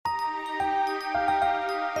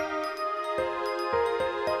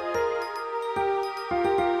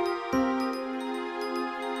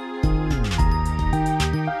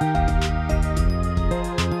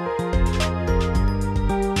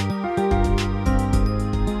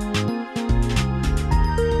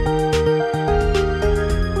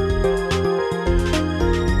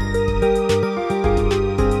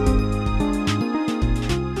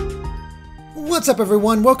What's up,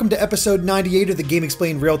 everyone? Welcome to episode 98 of the Game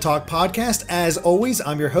Explained Real Talk podcast. As always,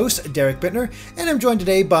 I'm your host, Derek Bittner, and I'm joined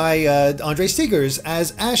today by Andre Stigers,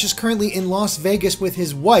 as Ash is currently in Las Vegas with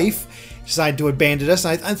his wife. He decided to abandon us.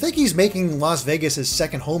 I think he's making Las Vegas his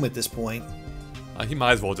second home at this point. He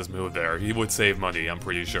might as well just move there. He would save money, I'm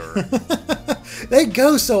pretty sure. They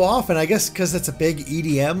go so often, I guess because it's a big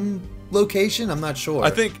EDM location? I'm not sure. I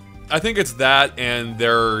think it's that, and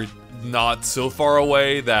they're not so far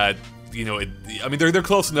away that, you know, they're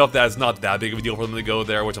close enough that it's not that big of a deal for them to go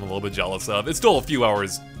there, which I'm a little bit jealous of. It's still a few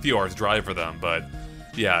hours drive for them, but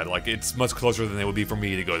yeah, like, it's much closer than it would be for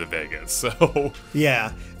me to go to Vegas, so...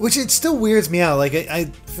 Yeah, which it still weirds me out. Like,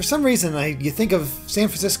 I for some reason, you think of San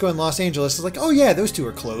Francisco and Los Angeles, it's like, oh yeah, those two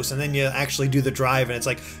are close, and then you actually do the drive, and it's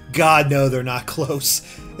like, God, no, they're not close.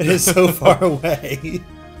 It is so far away.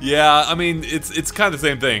 Yeah, I mean, it's kind of the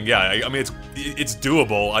same thing, yeah. I mean, it's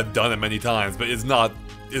doable, I've done it many times, but it's not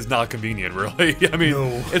convenient, really. I mean,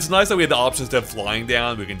 No. It's nice that we have the options to have flying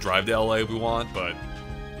down, we can drive to LA if we want, but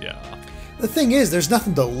yeah. The thing is, there's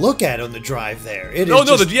nothing to look at on the drive there.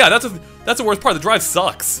 That's the worst part. The drive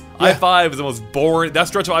sucks. Yeah. I-5 is the most boring. That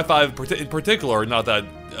stretch of I-5 in particular, not that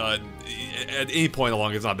at any point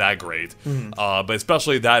along it's not that great. But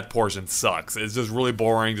especially that portion sucks. It's just really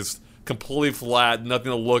boring, just completely flat,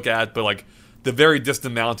 nothing to look at, but like the very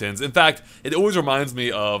distant mountains. In fact, it always reminds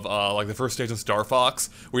me of like the first stage of Star Fox,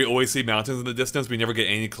 where you always see mountains in the distance, but you never get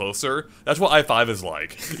any closer. That's what I-5 is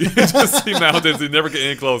like. You just see mountains, you never get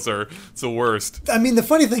any closer. It's the worst. I mean, the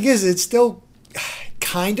funny thing is, it's still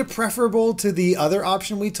kind of preferable to the other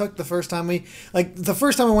option we took the first time we went to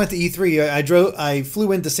E3. I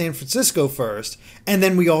flew into San Francisco first, and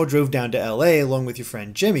then we all drove down to LA along with your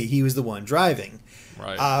friend Jimmy. He was the one driving.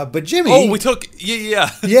 Right. But Jimmy... Oh, we took... Yeah.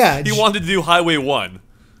 Yeah. He wanted to do Highway 1.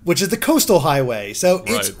 Which is the coastal highway. So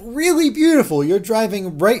It's really beautiful. You're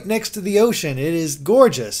driving right next to the ocean. It is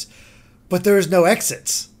gorgeous. But there is no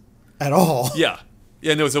exits at all. Yeah.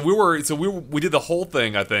 Yeah, no, we did the whole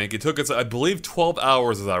thing, I think. It took us, I believe, 12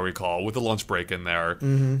 hours, as I recall, with a lunch break in there.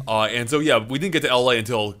 And so, yeah, we didn't get to LA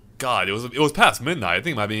until... God, it was past midnight. I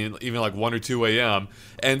think it might be even like 1 or 2 a.m.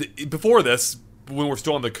 And before this, when we're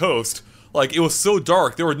still on the coast... Like, it was so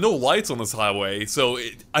dark, there were no lights on this highway, so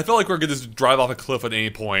I felt like we were going to just drive off a cliff at any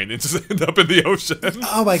point and just end up in the ocean.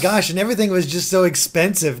 Oh my gosh, and everything was just so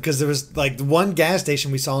expensive, because there was, like, one gas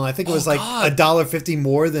station we saw, and I think it was, $1.50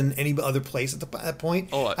 more than any other place at that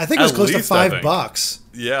point. Oh, I think it was close to $5.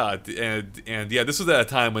 Yeah, and yeah, this was at a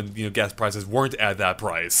time when, you know, gas prices weren't at that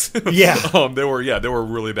price. Yeah. They were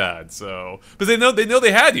really bad, so... But they know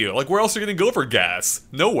they had you. Like, where else are you going to go for gas?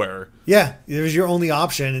 Nowhere. Yeah, it was your only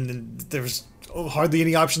option, and then there was hardly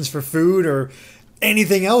any options for food or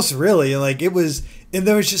anything else, really. Like, it was... And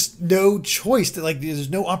there was just no choice. There's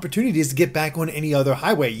no opportunities to get back on any other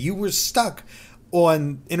highway. You were stuck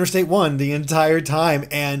on Interstate 1 the entire time,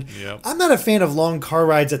 and Yep. I'm not a fan of long car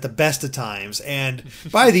rides at the best of times, and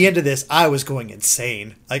by the end of this, I was going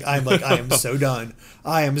insane. I am so done.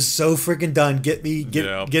 I am so freaking done. Get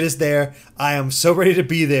us there. I am so ready to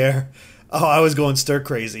be there. Oh, I was going stir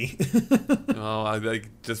crazy. That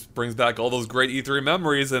just brings back all those great E3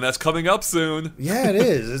 memories, and that's coming up soon. Yeah, it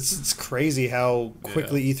is. It's crazy how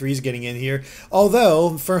quickly E3 is getting in here.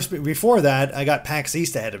 Although, before that, I got PAX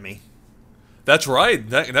East ahead of me. That's right.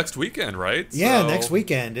 Next weekend, right? Yeah, next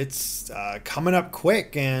weekend. It's coming up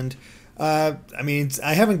quick, and I mean,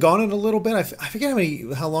 I haven't gone in a little bit. I forget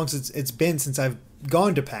how long it's been since I've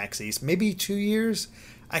gone to PAX East. Maybe 2 years.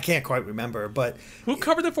 I can't quite remember, but who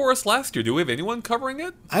covered it for us last year? Do we have anyone covering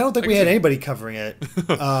it? I don't think we had anybody covering it.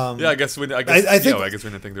 Yeah, I guess we didn't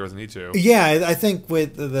think there was a need to. Yeah, I think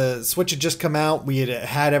with the Switch had just come out, we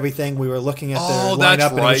had everything. We were looking at the lineup. That's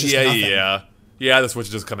right. And it was just nothing. Yeah, the Switch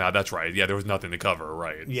had just come out. That's right. Yeah, there was nothing to cover,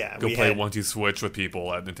 right? Yeah, go play 1-2 Switch with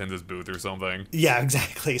people at Nintendo's booth or something. Yeah,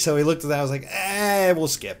 exactly. So we looked at that. I was like, we'll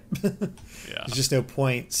skip. Yeah, there's just no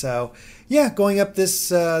point. So yeah, going up this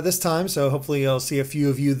time. So hopefully I'll see a few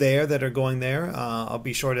of you there that are going there. I'll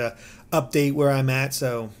be sure to update where I'm at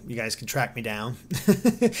so you guys can track me down.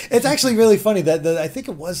 It's actually really funny that I think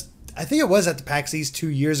it was at the PAX East 2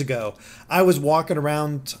 years ago. I was walking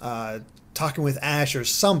around talking with Ash or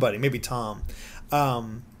somebody, maybe Tom.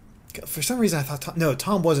 For some reason I thought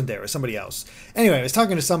Tom wasn't there. It was somebody else. Anyway, I was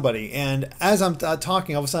talking to somebody, and as I'm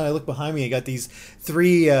talking, all of a sudden I look behind me. I got these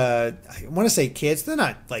three, I want to say kids. They're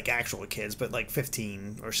not like actual kids, but like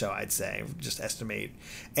 15 or so, I'd say, just estimate.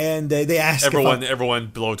 And they ask everyone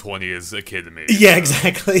below 20 is a kid to me. Yeah,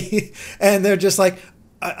 exactly. And they're just like,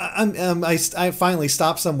 I finally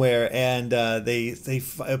stopped somewhere, and they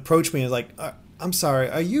approached me and was like, I'm sorry,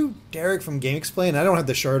 are you Derek from Game Explain? I don't have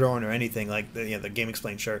the shirt on or anything like the Game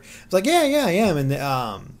Explain shirt. It's like, yeah, I am. And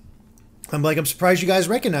I'm like, I'm surprised you guys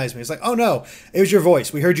recognize me. It's like, oh no, it was your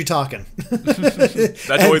voice. We heard you talking. That's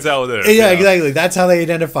always how it is. Yeah, exactly. That's how they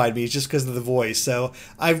identified me. It's just because of the voice. So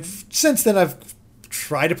since then I've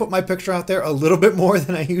tried to put my picture out there a little bit more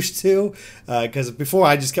than I used to, because before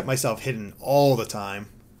I just kept myself hidden all the time.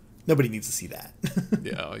 Nobody needs to see that.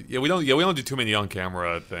 We don't do too many on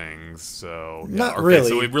camera things. So not really.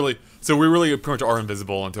 So we really pretty much are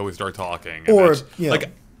invisible until we start talking. Or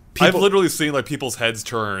I've literally seen like people's heads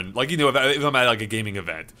turn, like if I'm at like a gaming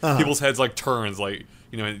event, people's heads like turns like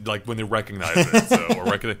like when they recognize it,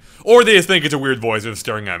 so or they just think it's a weird voice and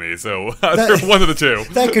staring at me. So one of the two.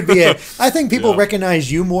 That could be it. I think people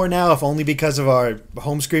recognize you more now, if only because of our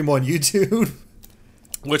home screen on YouTube.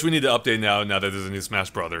 Which we need to update now that there's a new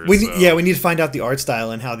Smash Brothers. We need to find out the art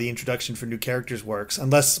style and how the introduction for new characters works.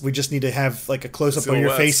 Unless we just need to have like a close up on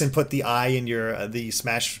your face and put the eye in your the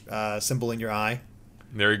Smash symbol in your eye.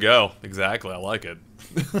 There you go. Exactly. I like it.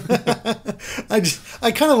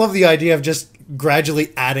 I kind of love the idea of just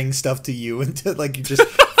gradually adding stuff to you until like you just.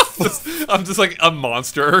 I'm just like a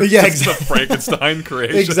monster. Yeah, exactly. A Frankenstein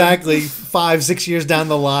creation. Exactly. 5-6 years down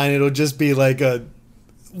the line, it'll just be like a.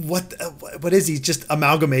 What is he? Just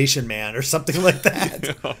Amalgamation Man or something like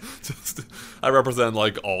that. I represent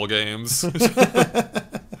like all games.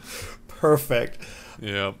 Perfect.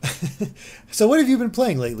 Yeah. So what have you been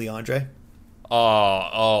playing lately, Andre?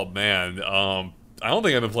 Oh man. I don't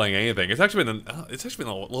think I've been playing anything. It's actually been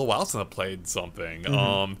a little while since I played something.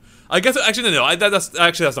 I guess actually no. That's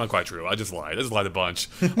not quite true. I just lied a bunch.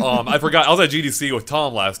 I forgot. I was at GDC with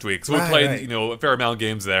Tom last week, so we played a fair amount of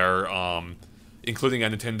games there. Including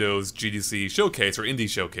at Nintendo's GDC showcase or Indie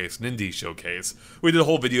Showcase. We did a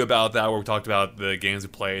whole video about that where we talked about the games we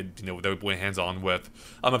played, that we went hands-on with.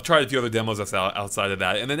 I've tried a few other demos outside of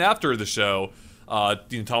that. And then after the show, Tom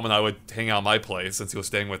and I would hang out at my place since he was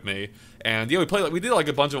staying with me. And we did like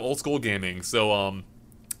a bunch of old school gaming. So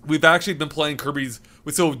we've actually been playing Kirby's.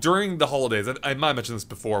 So during the holidays, I might have mentioned this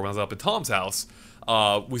before when I was up at Tom's house.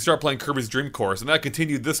 We started playing Kirby's Dream Course, and that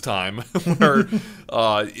continued this time. Where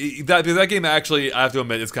that game actually, I have to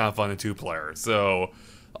admit, is kind of fun in 2-player. So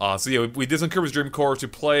we did some Kirby's Dream Course. We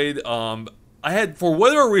played. I had, for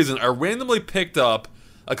whatever reason, I randomly picked up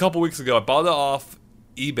a couple weeks ago. I bought it off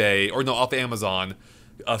eBay off Amazon.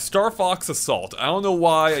 Star Fox Assault. I don't know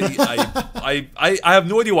why. I have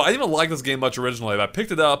no idea why. I didn't even like this game much originally, but I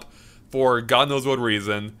picked it up for God knows what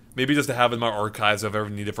reason. Maybe just to have in my archives if I've ever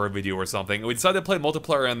needed for a video or something. And we decided to play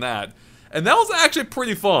multiplayer on that. And that was actually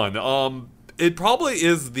pretty fun. It probably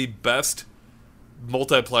is the best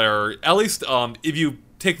multiplayer, at least if you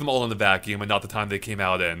take them all in the vacuum and not the time they came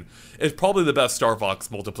out in. It's probably the best Star Fox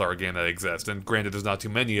multiplayer game that exists. And granted, there's not too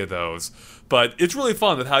many of those. But it's really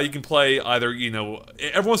fun with how you can play either,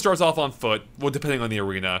 everyone starts off on foot, well, depending on the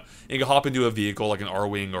arena. And you can hop into a vehicle like an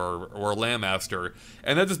R-Wing or a Landmaster.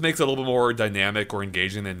 And that just makes it a little bit more dynamic or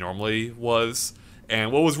engaging than it normally was.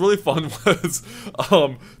 And what was really fun was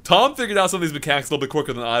Tom figured out some of these mechanics a little bit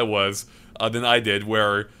quicker than I did,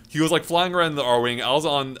 where he was like flying around in the R-Wing. I was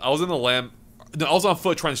on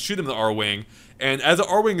foot trying to shoot him in the R-Wing, and as the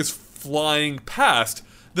R-Wing is flying past,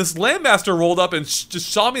 this Landmaster rolled up and just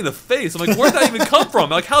shot me in the face. I'm like, where did that even come from?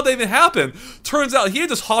 Like, how'd that even happen? Turns out he had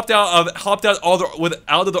just hopped out of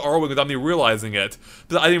the R-Wing without me realizing it.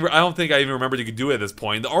 But I don't think I even remembered he could do it at this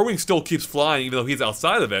point. The R-Wing still keeps flying even though he's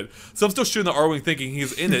outside of it. So I'm still shooting the R-Wing thinking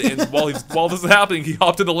he's in it. And while this is happening, he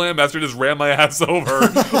hopped in the Landmaster and just ran my ass over.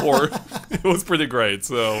 It was pretty great.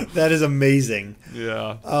 So that is amazing.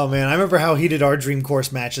 Yeah. Oh man, I remember how heated our Dream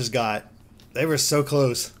Course matches got. They were so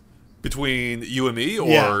close. Between you and me,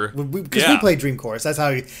 or because we played Dream Course. That's how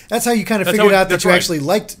you kind of figured out that you actually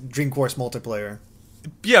liked Dream Course multiplayer.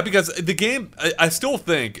 Yeah, because the game, I still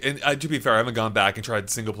think, and to be fair, I haven't gone back and tried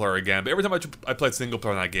single player again, but every time I played single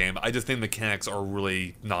player in that game, I just think the mechanics are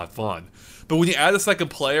really not fun. But when you add a second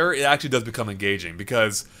player, it actually does become engaging,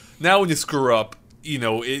 because now when you screw up,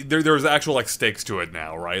 there's actual like stakes to it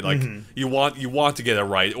now, right? Like you want to get it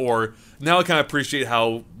right, or now I kind of appreciate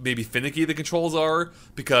how maybe finicky the controls are,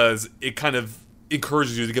 because it kind of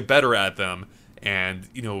encourages you to get better at them, and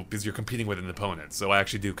because you're competing with an opponent. So I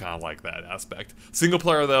actually do kind of like that aspect. Single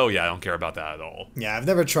player though, I don't care about that at all. Yeah, I've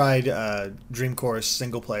never tried Dream Course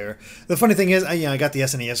single player. The funny thing is, I got the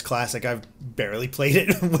SNES Classic. I've barely played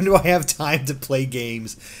it. When do I have time to play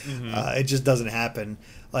games? It just doesn't happen.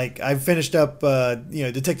 Like, I've finished up,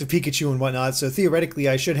 Detective Pikachu and whatnot, so theoretically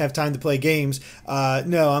I should have time to play games.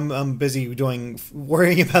 No, I'm busy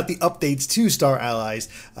worrying about the updates to Star Allies,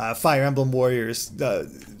 Fire Emblem Warriors,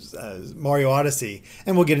 Mario Odyssey,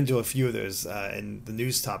 and we'll get into a few of those in the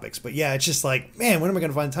news topics. But yeah, it's just like, man, when am I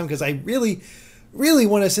going to find time? Because I really, really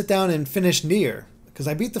want to sit down and finish Nier. Because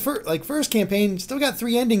I beat the first campaign, still got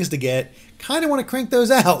 3 endings to get. Kind of want to crank those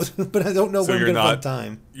out, but I don't know when I'm going to find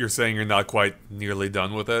time. You're saying you're not quite nearly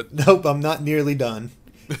done with it? Nope, I'm not nearly done.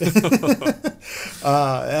 And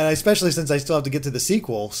especially since I still have to get to the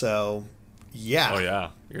sequel, so yeah. Oh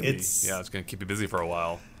yeah, it's going to keep you busy for a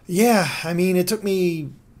while. Yeah, I mean, it took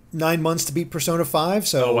me 9 months to beat Persona 5,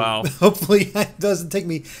 so wow. Hopefully it doesn't take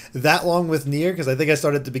me that long with Nier, because I think I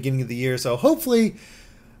started at the beginning of the year, so hopefully...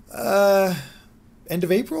 end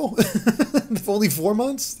of April? Only 4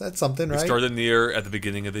 months? That's something, right? We started Nier at the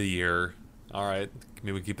beginning of the year. All right.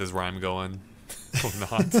 Maybe we keep this rhyme going. Or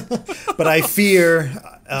not. But I fear...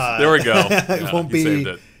 there we go. It won't be... Saved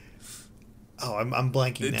it. Oh, I'm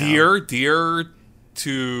blanking now. Deer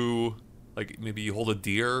to... Like, maybe you hold a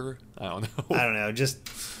deer? I don't know. Just...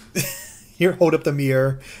 Here, hold up the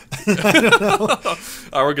mirror. I don't know.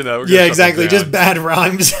 We're gonna yeah, exactly. Just bad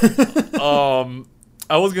rhymes.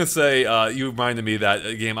 I was going to say, you reminded me that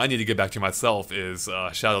a game I need to get back to myself is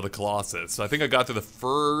Shadow of the Colossus. So I think I got to the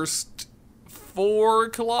first 4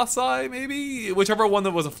 Colossi, maybe? Whichever one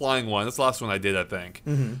that was a flying one. That's the last one I did, I think.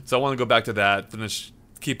 Mm-hmm. So I want to go back to that,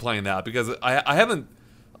 keep playing that. Because I haven't...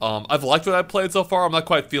 I've liked what I've played so far. I'm not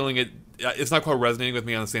quite feeling it. It's not quite resonating with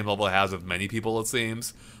me on the same level it has with many people, it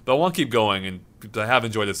seems. But I want to keep going, and I have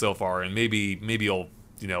enjoyed it so far. And maybe it'll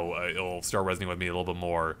start resonating with me a little bit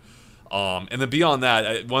more. And then beyond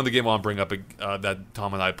that, one of the games I want to bring up that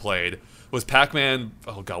Tom and I played was Pac-Man.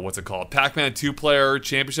 Oh god, what's it called? Pac-Man 2-player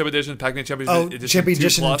Championship Edition. Pac-Man Championship Edition. Championship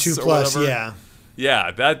Edition 2 Plus. Yeah.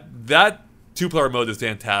 Yeah, that 2-player mode is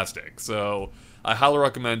fantastic. So I highly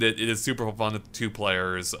recommend it. It is super fun with 2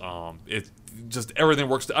 players. It just everything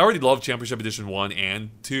works. I already love Championship Edition 1 and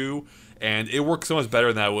 2, and it works so much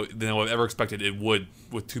better than I would ever expected it would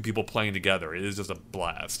with 2 people playing together. It is just a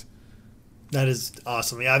blast. That is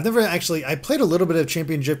awesome. Yeah, I've never actually... I played a little bit of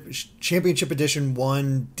Championship Edition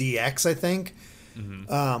 1 DX, I think.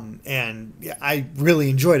 Mm-hmm. And yeah, I really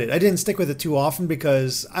enjoyed it. I didn't stick with it too often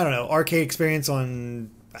because, I don't know, arcade experience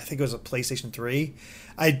on, I think it was a PlayStation 3.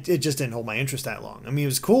 It just didn't hold my interest that long. I mean, it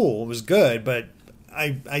was cool. It was good, but I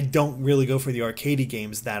don't really go for the arcadey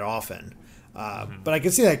games that often. But I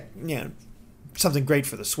can see that, something great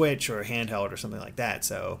for the Switch or a handheld or something like that.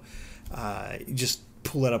 So just...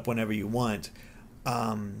 pull it up whenever you want.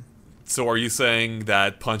 So are you saying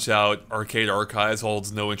that Punch-Out Arcade Archives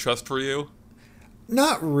holds no interest for you?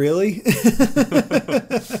 Not really.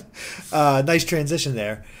 Nice transition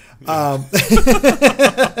there. Man,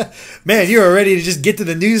 you are ready to just get to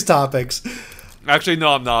the news topics. Actually, no,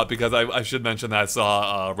 I'm not, because I should mention that I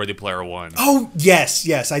saw Ready Player One. Oh,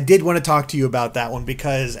 yes. I did want to talk to you about that one,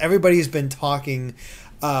 because everybody's been talking...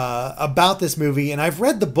 about this movie, and I've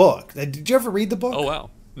read the book. Did you ever read the book? Oh,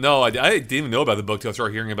 wow. No, I didn't even know about the book until I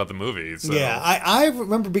started hearing about the movie. So. Yeah, I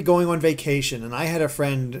remember going on vacation, and I had a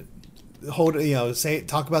friend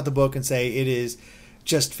talk about the book and say it is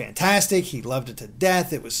just fantastic. He loved it to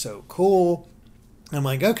death. It was so cool. I'm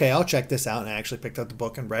like, okay, I'll check this out. And I actually picked up the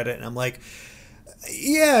book and read it, and I'm like,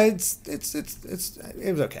 yeah, it was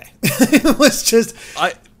okay. It was just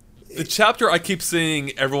the chapter I keep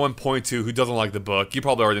seeing everyone point to who doesn't like the book, you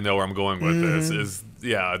probably already know where I'm going with this, is,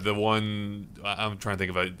 the one, I'm trying to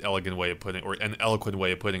think of an elegant way of putting, or an eloquent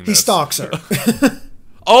way of putting this. He stalks her.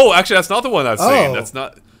 Oh, actually, that's not the one I'm saying. That's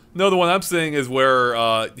not, no, the one I'm saying is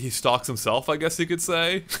where he stalks himself, I guess you could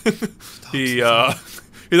say. He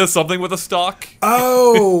does something with a stalk.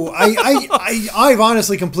 Oh, I've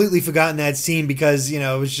honestly completely forgotten that scene because, it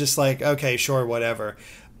was just like, okay, sure, whatever.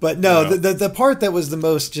 But no, the part that was the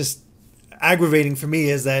most just aggravating for me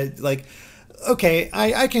is that, like, okay,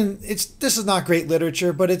 I can, this is not great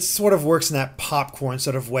literature, but it sort of works in that popcorn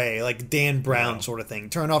sort of way, like Dan Brown sort of thing.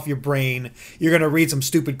 Turn off your brain. You're going to read some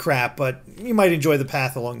stupid crap, but you might enjoy the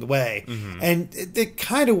path along the way. Mm-hmm. And it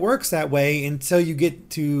kind of works that way until you get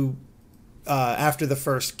to after the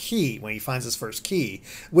first key, when he finds his first key,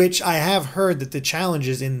 which I have heard that the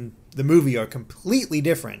challenges in the movie are completely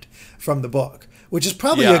different from the book. Which is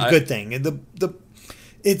probably a good thing. And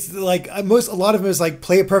it's like a lot of them is like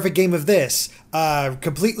play a perfect game of this,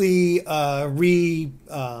 completely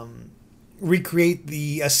recreate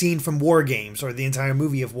a scene from War Games or the entire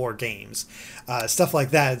movie of War Games, stuff like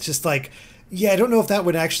that. It's just like Yeah, I don't know if that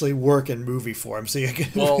would actually work in movie form, so you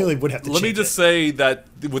really would have to let me change just it. say that,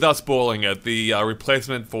 without spoiling it, the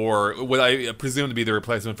replacement for what I presume to be the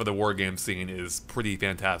replacement for the war game scene is pretty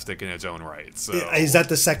fantastic in its own right. So Is that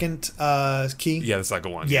the second key? yeah, the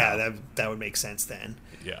second one. Yeah, that would make sense then.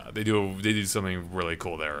 Yeah, they do something really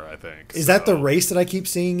cool there, I think. Is that the race that I keep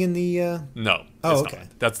seeing in the? No. Oh, it's okay.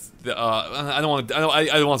 not. That's I don't want to. I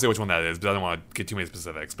don't want to say which one that is, but I don't want to get too many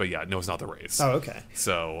specifics. But yeah, no, it's not the race. Oh, okay.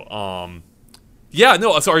 So yeah,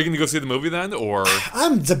 no. So are you going to go see the movie then, or?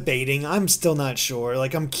 I'm debating. I'm still not sure.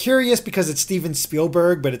 Like, I'm curious because it's Steven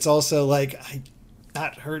Spielberg, but it's also like I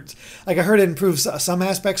heard it improves some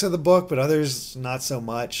aspects of the book, but others not so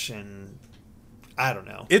much, and I don't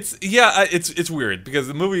know. It's weird because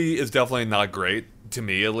the movie is definitely not great to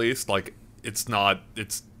me, at least. Like, it's not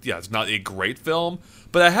a great film,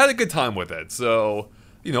 but I had a good time with it. So,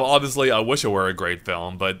 obviously I wish it were a great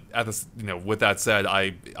film, but with that said,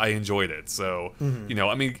 I enjoyed it. So,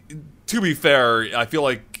 I mean, to be fair, I feel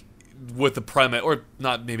like with the premise, or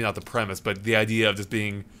maybe not the premise, but the idea of just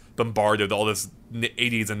being bombarded with all this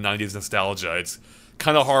 80s and 90s nostalgia, it's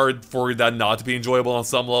kind of hard for that not to be enjoyable on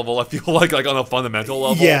some level. I feel like on a fundamental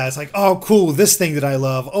level. Yeah, it's like, oh, cool, this thing that I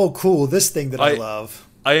love. Oh, cool, this thing that I love.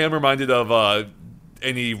 I am reminded of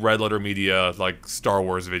any Red Letter Media, like, Star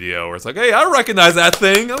Wars video where it's like, hey, I recognize that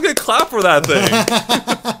thing. I'm going to clap for that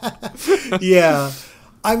thing. Yeah.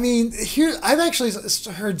 I mean, I've actually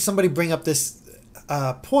heard somebody bring up this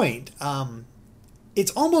point.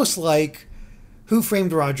 It's almost like Who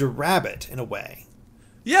Framed Roger Rabbit in a way.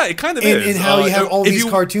 Yeah, it kind of is. And how you have all these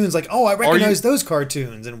cartoons, like, oh, I recognize those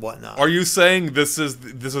cartoons and whatnot. Are you saying this is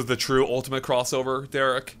the true ultimate crossover,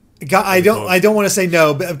 Derek? I don't want to say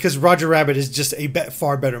no, because Roger Rabbit is just a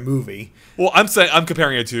far better movie. Well, I'm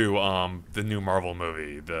comparing it to the new Marvel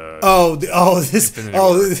movie. The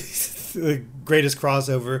greatest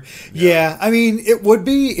crossover. Yeah, I mean, it would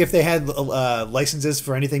be if they had licenses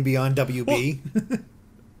for anything beyond WB.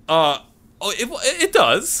 It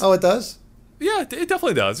does. Oh, it does. Yeah, it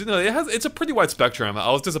definitely does. It's a pretty wide spectrum.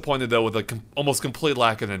 I was disappointed though with the almost complete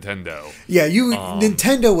lack of Nintendo. Yeah,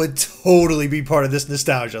 Nintendo would totally be part of this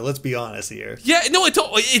nostalgia. Let's be honest here. Yeah, no,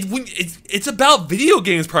 it's about video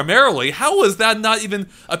games primarily. How is that not even?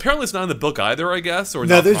 Apparently, it's not in the book either. I guess or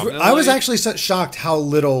no. Not I was actually shocked how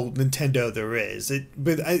little Nintendo there is.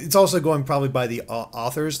 But it's also going probably by the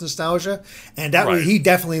author's nostalgia, and he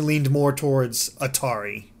definitely leaned more towards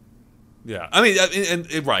Atari. Yeah, I mean,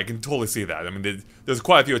 right, I can totally see that. I mean, there's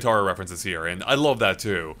quite a few Atari references here, and I love that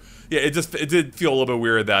too. Yeah, it did feel a little bit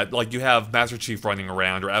weird that, like, you have Master Chief running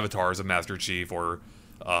around, or avatars of Master Chief, or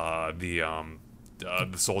the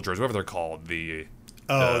soldiers, whatever they're called,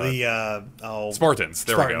 Spartans.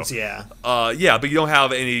 There Spartans, we go. Yeah. Yeah, but you don't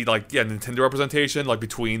have any Nintendo representation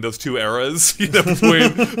between those two eras, between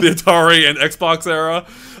the Atari and Xbox era.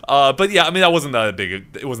 But yeah, I mean, it wasn't that big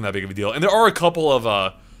of a deal, and there are a couple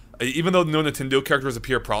of even though no Nintendo characters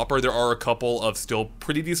appear proper, there are a couple of still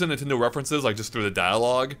pretty decent Nintendo references, like just through the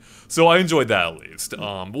dialogue. So I enjoyed that at least.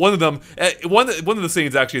 One of them, one of the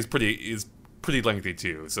scenes actually is pretty lengthy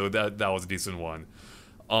too. So that was a decent one.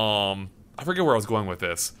 I forget where I was going with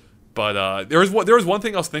this, but there was one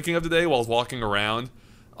thing I was thinking of today while I was walking around,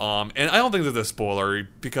 and I don't think this is a spoiler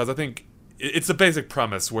because I think it's the basic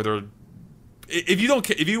premise where they're. If you don't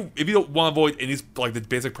want to avoid any the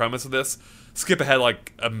basic premise of this, skip ahead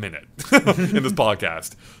like a minute in this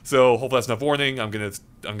podcast. So hopefully that's enough warning. I'm gonna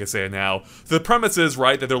say it now. So the premise is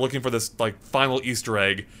that they're looking for this final Easter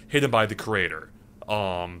egg hidden by the creator.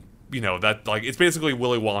 That it's basically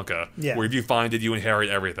Willy Wonka, where if you find it, you inherit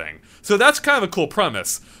everything. So that's kind of a cool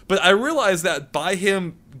premise. But I realized that by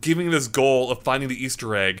him giving this goal of finding the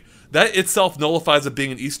Easter egg, that itself nullifies it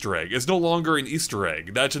being an Easter egg. It's no longer an Easter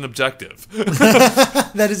egg. That's an objective.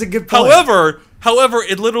 That is a good point. However,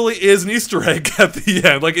 it literally is an Easter egg at the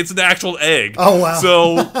end. Like, it's an actual egg. Oh, wow.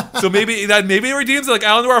 So maybe it redeems it. Like,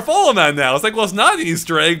 I don't know where I fall on that now. It's like, well, it's not an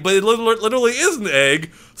Easter egg, but it literally is an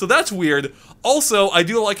egg. So that's weird. Also, I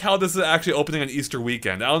do like how this is actually opening on Easter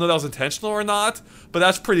weekend. I don't know if that was intentional or not, but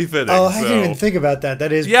that's pretty fitting. Oh, I didn't even think about that.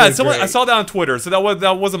 That is great. I saw that on Twitter, so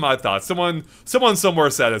that wasn't my thought. Someone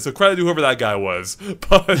somewhere said it, so credit to whoever that guy was.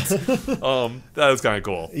 But that is kind of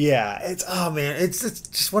cool. Yeah, it's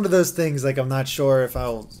just one of those things. Like, I'm not sure if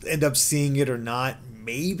I'll end up seeing it or not.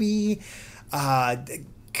 Maybe.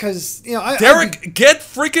 Because Derek, get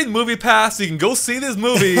freaking Movie Pass so you can go see these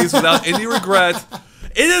movies without any regret.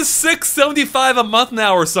 It is $6.75 a month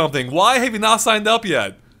now or something. Why have you not signed up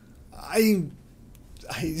yet? I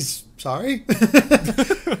sorry. It's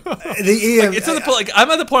at the point.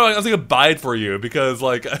 I'm at the point where I was going to buy it for you because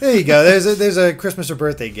there you go. There's a Christmas or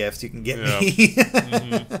birthday gift you can get me.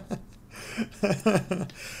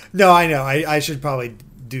 No, I know. I should probably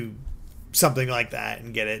do something like that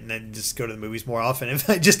and get it, and then just go to the movies more often if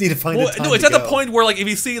I just need to find the time. No, it's to at go. the point where like if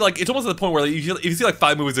you see like it's almost at the point where like, if you see like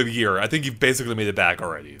 5 movies a year, I think you've basically made it back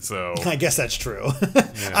already. So I guess that's true.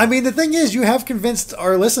 Yeah. I mean, the thing is, you have convinced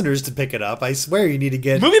our listeners to pick it up. I swear you need to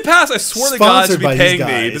get Movie Pass. I swear to God, should be by paying these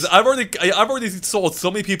me guys. because I've already sold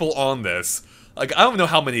so many people on this. Like I don't know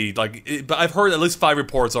how many, but I've heard at least 5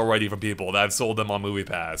 reports already from people that I've sold them on Movie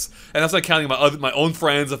Pass, and that's not counting my own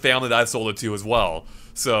friends and family that I've sold it to as well.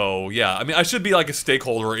 So yeah, I mean, I should be like a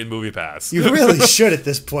stakeholder in Movie Pass. You really should at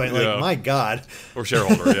this point. Like, Yeah. my God. Or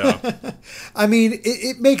shareholder, yeah. I mean,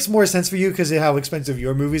 it makes more sense for you because of how expensive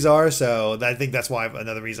your movies are. So I think that's why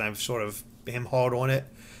another reason I've sort of him-hawed on it.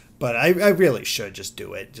 But I really should just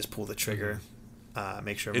do it. Just pull the trigger.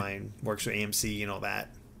 Make sure mine works with AMC and all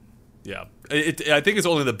that. Yeah, I think it's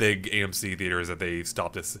only the big AMC theaters that they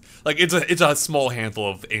stopped this. Like it's a small handful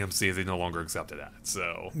of AMCs they no longer accept it at.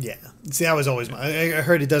 So Yeah. See, that was always I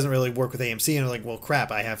heard it doesn't really work with AMC, and I'm like, well,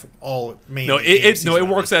 crap. I have all main. no, AMCs it around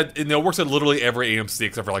works at it works at literally every AMC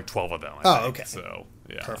except for like 12 of them. I think. okay. So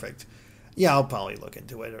yeah, Perfect. Yeah, I'll probably look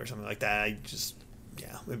into it or something like that.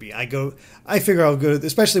 Maybe I figure I'll go,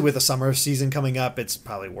 especially with the summer season coming up. It's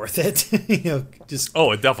probably worth it. Just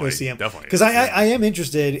it definitely, go see 'em. definitely. Because I am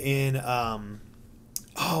interested in I'm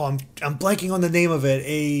blanking on the name of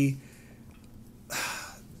it.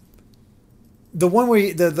 The one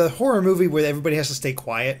where the horror movie where everybody has to stay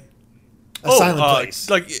quiet. A Silent Place.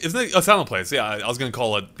 Like isn't it a Silent Place? Yeah, I was gonna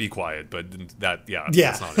call it Be Quiet, but that Yeah.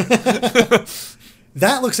 that's not it.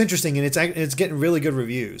 That looks interesting, and it's getting really good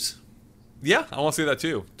reviews. Yeah, I want to see that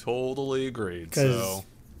too. Totally agreed. So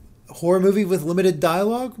Horror movie with limited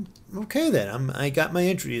dialogue. Okay, then I got my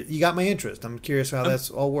interest. You got my interest. I'm curious how that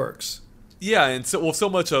all works. yeah, and so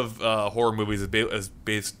much of horror movies is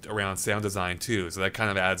based around sound design too, so that kind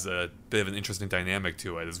of adds a bit of an interesting dynamic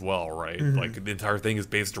to it as well, right? Mm-hmm. Like the entire thing is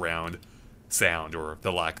based around sound or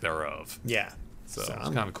the lack thereof. Yeah. So it's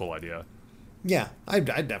kind of a cool idea. Yeah, I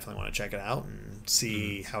definitely want to check it out and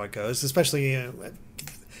see Mm-hmm. how it goes. Especially,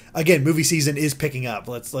 again, movie season is picking up.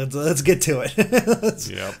 Let's get to it.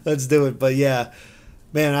 Let's do it. But yeah,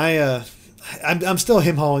 man, I'm still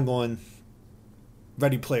him-hawing on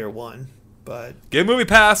Ready Player One, but Get a Movie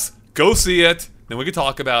Pass, go see it, then we can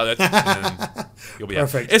talk about it. And you'll be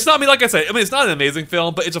Perfect. happy. It's not, I mean, like I said, it's not an amazing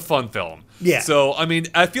film, but it's a fun film. Yeah. So I mean,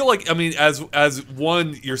 I feel like as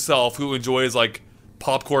one yourself who enjoys like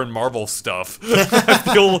popcorn Marvel stuff,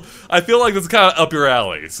 I feel like this is kind of up your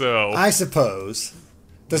alley. So I suppose.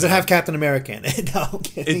 Does it have Captain America in it? No, I'm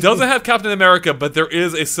kidding. it doesn't have Captain America, but there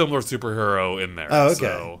is a similar superhero in there. Oh, okay.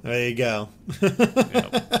 So, There you go.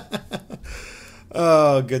 yeah.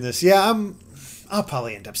 Oh goodness, yeah. I'll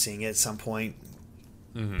probably end up seeing it at some point.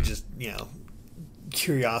 Mm-hmm. Just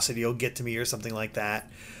curiosity will get to me or something like that.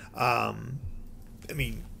 I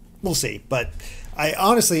mean, we'll see. But I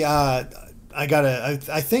honestly, I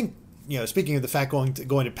think. Speaking of the fact going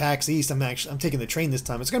to PAX East, I'm taking the train this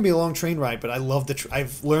time. It's going to be a long train ride, but I love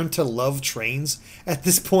I've learned to love trains at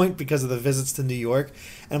this point because of the visits to New York.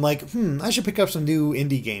 And I'm like, I should pick up some new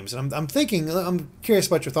indie games. And I'm curious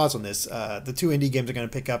about your thoughts on this. The 2 indie games I'm going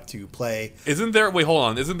to pick up to play. Wait, hold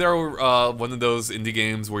on. Isn't there one of those indie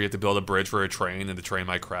games where you have to build a bridge for a train and the train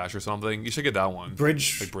might crash or something? You should get that one.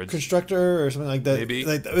 Bridge Constructor or something like that. Maybe.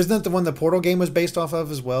 Isn't that the one the Portal game was based off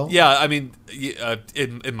of as well? Yeah, I mean,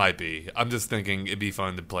 it might be. I'm just thinking it'd be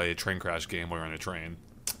fun to play a train crash game while you're on a train.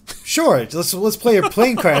 Sure. Let's play a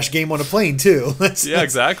plane crash game on a plane too.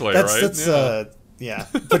 Exactly. Yeah,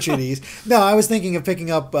 put you at ease. No, I was thinking of picking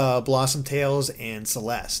up Blossom Tales and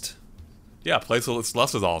Celeste. Yeah, play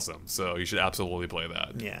Celeste is awesome, so you should absolutely play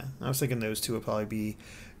that. Yeah, I was thinking those 2 would probably be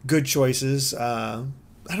good choices. I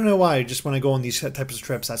don't know why. Just when I go on these types of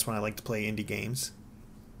trips, that's when I like to play indie games.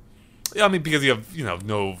 Yeah, I mean, because you have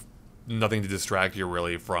nothing to distract you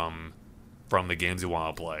really from the games you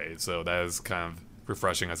want to play, so that is kind of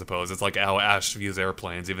refreshing, I suppose. It's like how Ash views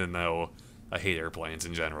airplanes, even though I hate airplanes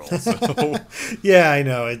in general. So Yeah, I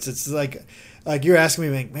know. It's like you're asking me,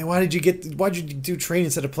 like, man, why'd you do train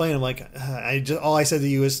instead of plane? I'm like, all I said to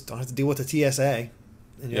you is don't have to deal with the TSA.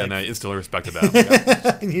 And yeah, like, and I instantly respected that.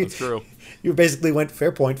 Yeah, that's true. You basically went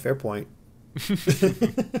fair point.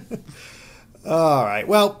 All right.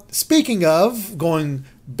 Well, speaking of going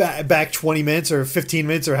back 20 minutes or 15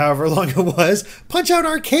 minutes or however long it was, Punch-Out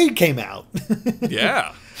Arcade came out.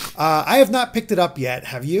 Yeah. I have not picked it up yet.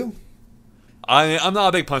 Have you? I'm not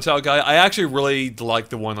a big Punch-Out guy. I actually really like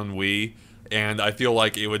the one on Wii, and I feel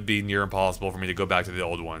like it would be near impossible for me to go back to the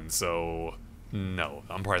old one. So, no,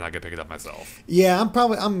 I'm probably not gonna pick it up myself. Yeah, I'm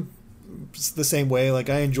the same way. Like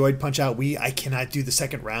I enjoyed Punch Out Wii. I cannot do the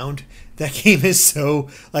second round. That game is so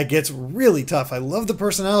like it's really tough. I love the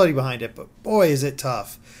personality behind it, but boy, is it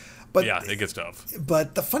tough. But yeah, it gets tough.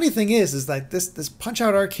 But the funny thing is like this Punch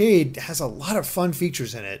Out Arcade has a lot of fun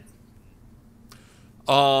features in it.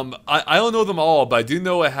 I don't know them all, but I do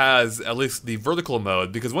know it has at least the vertical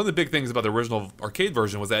mode, because one of the big things about the original arcade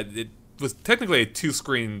version was that it was technically a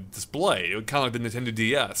two-screen display. It was kind of like the Nintendo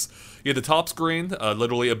DS. You had the top screen,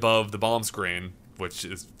 literally above the bottom screen, which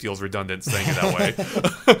feels redundant saying it that way.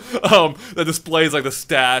 That displays like the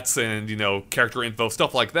stats and, you know, character info,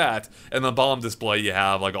 stuff like that. And the bottom display, you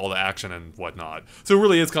have like all the action and whatnot. So it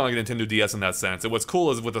really is kind of like a Nintendo DS in that sense. And what's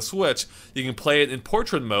cool is with the Switch, you can play it in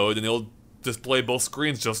portrait mode, and it'll display both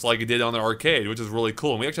screens just like it did on the arcade, which is really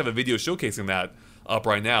cool. And we actually have a video showcasing that up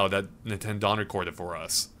right now that Nintendo recorded for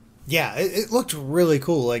us. Yeah, it looked really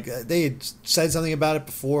cool. Like they had said something about it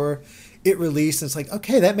before it released, and it's like,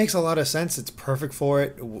 okay, that makes a lot of sense. It's perfect for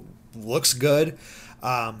it. Looks good,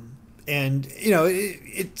 and you know,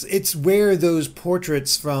 it's where those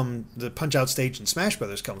portraits from the Punch Out stage in Smash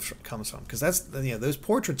Brothers comes from, because that's, you know, those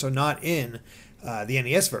portraits are not in the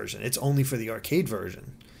NES version. It's only for the arcade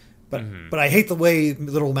version. But I hate the way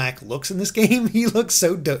Little Mac looks in this game. He looks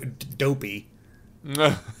so dopey.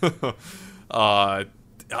 I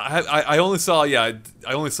only saw the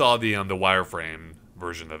wireframe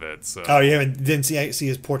version of it. So. Oh, you didn't see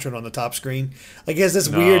his portrait on the top screen? Like he has this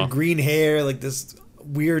weird green hair, like this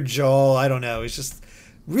weird jaw. I don't know. It's just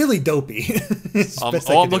really dopey.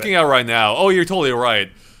 I'm looking at it right now. Oh, you're totally right.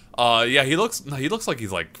 Yeah, he looks like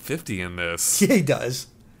he's like 50 in this. Yeah, he does.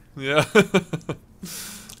 Yeah.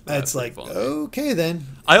 It's like, okay then.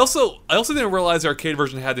 I also didn't realize the arcade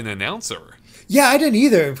version had an announcer. Yeah, I didn't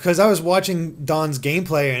either, because I was watching Don's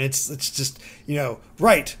gameplay, and it's just, you know,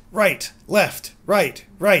 right, left, right,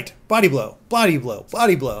 body blow,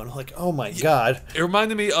 and I'm like, oh my god. It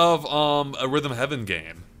reminded me of a Rhythm Heaven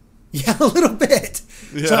game. Yeah, a little bit.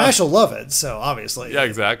 Yeah. So Ash will love it. So obviously. Yeah,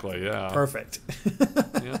 exactly. Yeah. Perfect.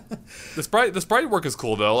 Yeah. The sprite work is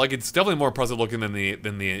cool though. Like it's definitely more impressive looking than the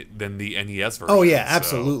NES version. Oh yeah,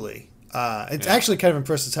 absolutely. It's actually kind of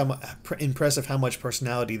impressive how much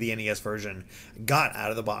personality the NES version got out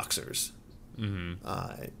of the boxers.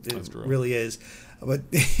 It really is. But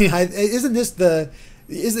isn't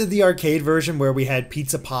the arcade version where we had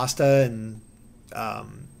pizza pasta and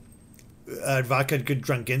vodka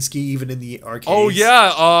Drunkinski even in the arcades? Oh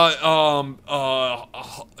yeah,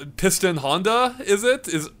 Piston Honda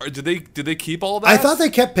did they keep all that? I thought they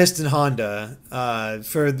kept Piston Honda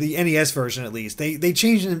for the NES version at least. They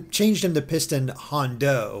changed him to Piston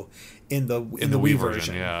Hondo in the Wii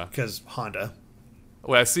version. Yeah, because Honda.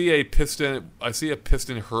 Wait, I see a Piston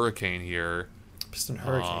Hurricane here. Piston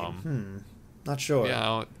Hurricane. Not sure.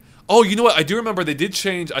 Yeah. Oh, you know what? I do remember they did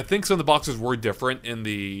change. I think some of the boxes were different in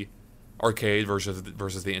the arcade versus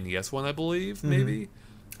the NES one, I believe, maybe.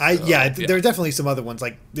 There are definitely some other ones.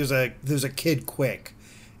 Like there's a Kid Quick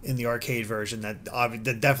in the arcade version that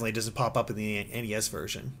definitely doesn't pop up in the NES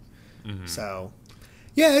version. So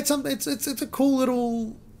yeah, it's a cool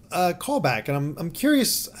little callback, and I'm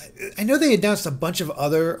curious. I know they announced a bunch of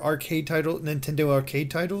other Nintendo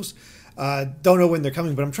arcade titles. Don't know when they're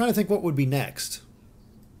coming, but I'm trying to think what would be next.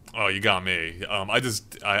 Oh, you got me.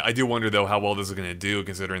 I do wonder though how well this is going to do,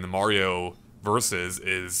 considering the Mario Versus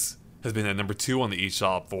has been at number 2 on the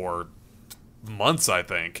eShop for months, I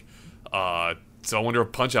think. So I wonder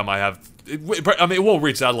if Punch Out might have. It won't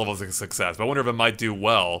reach that level of success, but I wonder if it might do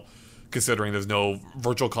well, considering there's no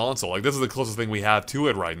virtual console. Like this is the closest thing we have to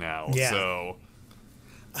it right now. Yeah. So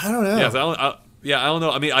I don't know. I don't know.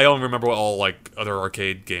 I mean, I don't remember what all like other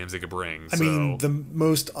arcade games they could bring. I mean, the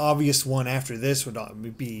most obvious one after this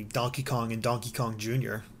would be Donkey Kong and Donkey Kong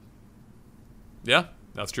Jr. Yeah,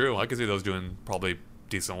 that's true. I could see those doing probably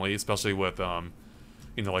decently, especially with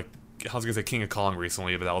like I was gonna say King of Kong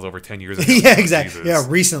recently, but that was over 10 years ago. Yeah, exactly. Yeah,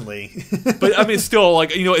 recently. But I mean, still,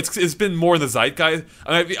 like, you know, it's been more in the zeitgeist.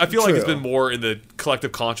 I feel True. like it's been more in the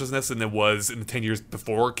collective consciousness than it was in the 10 years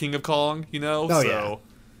before King of Kong. You know? Oh, so,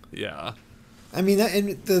 yeah. I mean,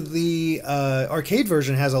 and the arcade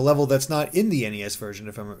version has a level that's not in the NES version,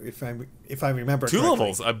 if I remember. 2 correctly.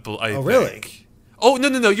 levels. I think. Really? Oh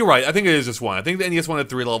no! You're right. I think it is just 1. I think the NES one had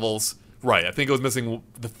 3 levels. Right. I think it was missing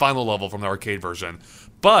the final level from the arcade version.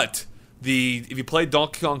 But if you played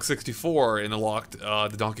Donkey Kong 64 and unlocked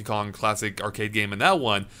the Donkey Kong Classic arcade game in that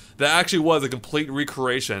one, that actually was a complete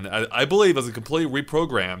recreation. I believe it was a completely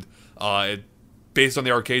reprogrammed based on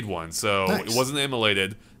the arcade one. So Nice. It wasn't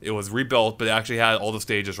emulated. It was rebuilt, but it actually had all the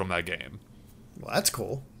stages from that game. Well, that's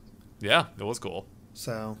cool. Yeah, it was cool.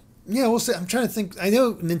 So, Yeah, we'll see. I'm trying to think. I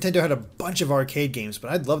know Nintendo had a bunch of arcade games,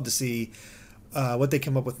 but I'd love to see what they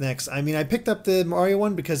come up with next. I mean, I picked up the Mario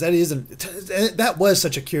one because that was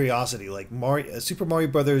such a curiosity, like Super Mario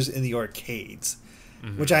Brothers in the arcades,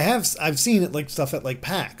 which I've seen it like stuff at like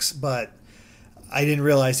PAX, but I didn't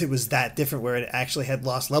realize it was that different where it actually had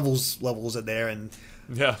lost levels in there, and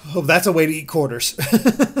Yeah. oh, that's a way to eat quarters.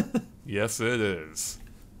 Yes, it is.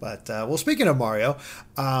 But, well, speaking of Mario,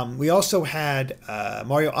 we also had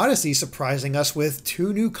Mario Odyssey surprising us with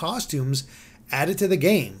 2 new costumes added to the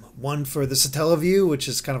game. One for the Satellaview, which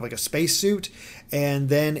is kind of like a spacesuit, and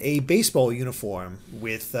then a baseball uniform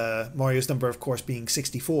with Mario's number, of course, being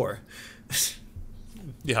 64.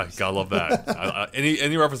 Yeah, gotta love that.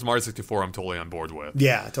 Any reference to Mario 64, I'm totally on board with.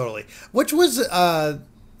 Yeah, totally. Which was...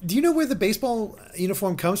 do you know where the baseball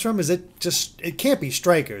uniform comes from? Is it just... It can't be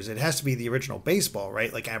Strikers. It has to be the original baseball,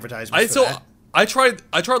 right? Like advertisements for that. I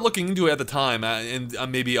tried looking into it at the time, and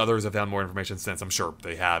maybe others have found more information since. I'm sure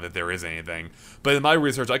they have, if there is anything. But in my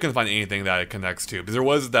research, I couldn't find anything that it connects to. Because there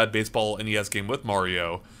was that baseball NES game with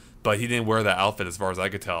Mario, but he didn't wear that outfit as far as I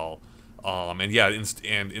could tell. And yeah,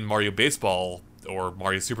 in Mario Baseball, or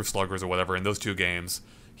Mario Super Sluggers or whatever, in those 2 games,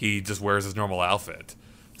 he just wears his normal outfit.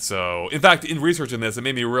 So, in fact, in researching this, it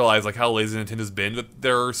made me realize like how lazy Nintendo's been with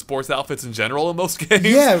their sports outfits in general in most games.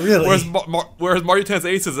 Yeah, really. Whereas Mario Tennis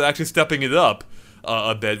Aces is actually stepping it up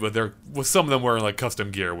a bit with some of them wearing like custom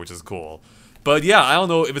gear, which is cool. But yeah, I don't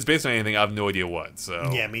know if it's based on anything. I have no idea what. So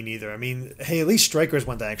yeah, me neither. I mean, hey, at least Strikers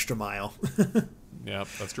went the extra mile. Yeah,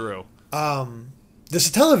 that's true. The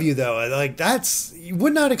Satellaview, though, like you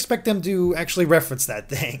would not expect them to actually reference that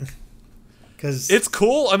thing. It's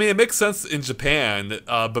cool. I mean, it makes sense in Japan,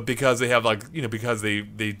 but because they have because they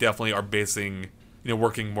definitely are basing,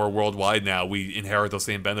 working more worldwide now, we inherit those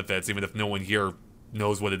same benefits, even if no one here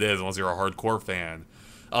knows what it is, unless you're a hardcore fan.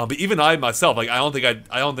 But even I myself, like, I don't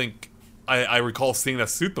think I recall seeing that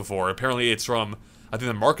suit before. Apparently, it's from, I think,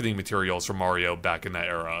 the marketing materials from Mario back in that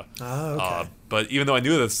era. Oh, okay. But even though I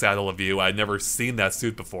knew the Satellaview, I'd never seen that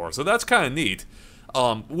suit before, so that's kind of neat.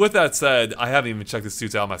 With that said, I haven't even checked the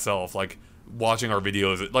suits out myself. Like, watching our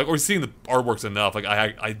videos, like, or seeing the artworks enough, like,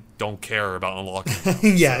 I don't care about unlocking them,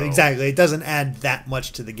 yeah, so. Exactly. It doesn't add that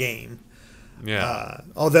much to the game. Yeah.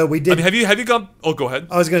 Although we did... I mean, have you gone... Oh, go ahead.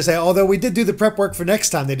 I was going to say, although we did do the prep work for next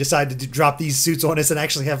time, they decided to drop these suits on us and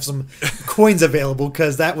actually have some coins available,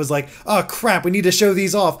 because that was like, oh, crap, we need to show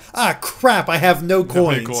these off. Ah, crap, I have no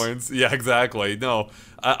coins. No coins. Yeah, exactly. No.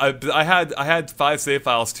 I had 5 save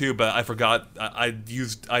files too, but I forgot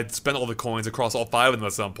I'd spent all the coins across all 5 of them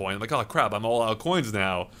at some point. I'm like, oh crap, I'm all out of coins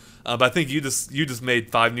now. But I think you just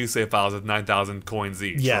made 5 new save files with 9,000 coins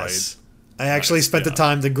each, yes. Right? I actually spent the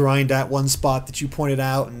time to grind at one spot that you pointed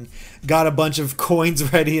out and got a bunch of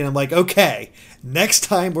coins ready, and I'm like, okay, next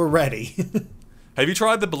time we're ready. Have you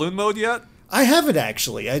tried the balloon mode yet? I haven't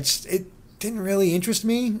actually. It didn't really interest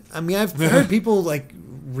me. I mean, I've heard people like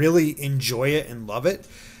really enjoy it and love it,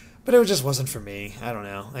 but it just wasn't for me. I don't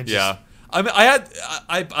know. Yeah, I mean,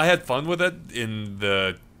 I had fun with it in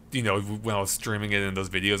the when I was streaming it in those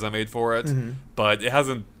videos I made for it, but it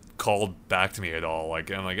hasn't called back to me at all.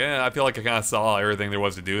 Like, I'm like, I feel like I kind of saw everything there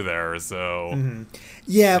was to do there. So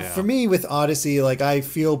yeah, for me with Odyssey, like, I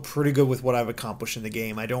feel pretty good with what I've accomplished in the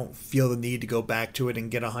game. I don't feel the need to go back to it and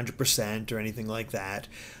get 100% or anything like that.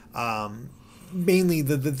 Mainly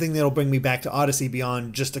the thing that'll bring me back to Odyssey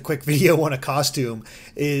beyond just a quick video on a costume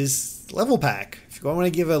is level pack. If you want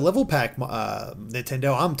to give a level pack,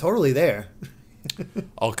 Nintendo, I'm totally there.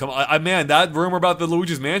 Oh, come on. Man, that rumor about the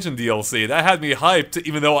Luigi's Mansion DLC, that had me hyped,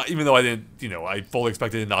 even though I didn't, I fully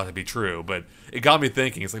expected it not to be true, but it got me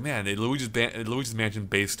thinking. It's like, man, a Luigi's Mansion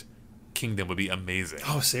based kingdom would be amazing.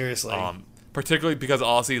 Oh, seriously. Particularly because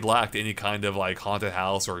Odyssey lacked any kind of like haunted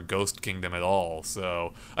house or ghost kingdom at all.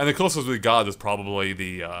 So, and the closest we got is probably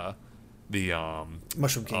the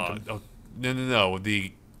Mushroom Kingdom. No,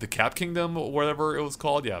 the Cap Kingdom or whatever it was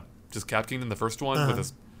called. Yeah, just Cap Kingdom, the first one. With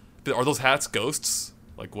this, are those hats ghosts?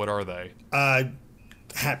 Like, what are they?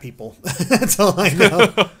 Hat people. That's all I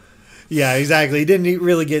know. Yeah, exactly. It didn't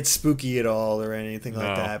really get spooky at all or anything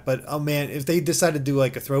like that. But, oh man, if they decide to do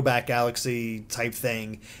like a throwback Galaxy type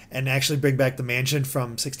thing and actually bring back the mansion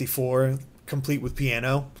from 64, complete with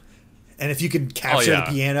piano, and if you could capture the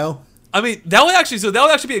piano. I mean, that would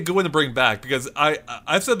actually be a good one to bring back, because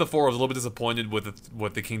I've said before I was a little bit disappointed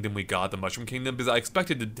with the kingdom we got, the Mushroom Kingdom, because I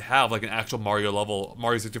expected to have like an actual Mario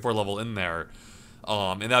 64 level in there.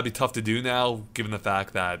 And that'd be tough to do now, given the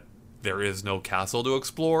fact that there is no castle to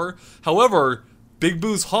explore. However, Big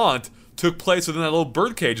Boo's Haunt took place within that little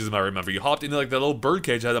birdcage, as I remember. You hopped into like that little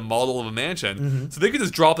birdcage that had a model of a mansion, so they could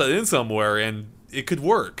just drop that in somewhere and it could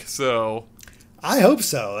work. So I hope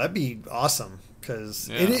so. That'd be awesome because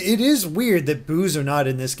Yeah. it is weird that boos are not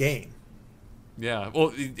in this game. Yeah,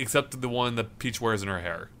 well, except the one that Peach wears in her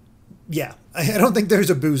hair. Yeah, I don't think there's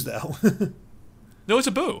a booze though. No, it's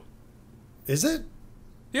a boo. Is it?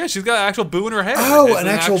 Yeah, she's got an actual boo in her hair. Oh, It's an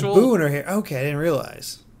actual boo in her hair. Okay, I didn't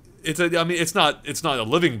realize. I mean, it's not a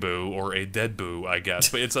living boo or a dead boo, I guess,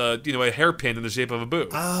 but it's a hairpin in the shape of a boo.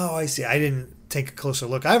 Oh, I see. I didn't take a closer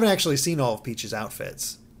look. I haven't actually seen all of Peach's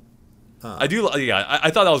outfits. I do, yeah.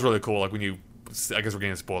 I thought that was really cool. Like when you, I guess we're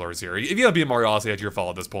getting spoilers here. If you have beat Mario Odyssey, it's your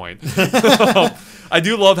fault at this point. I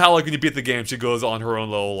do love how like when you beat the game, she goes on her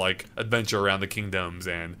own little like adventure around the kingdoms,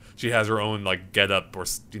 and she has her own like get up or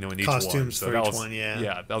in each Costumes one. for each one, yeah.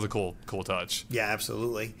 Yeah, that was a cool touch. Yeah,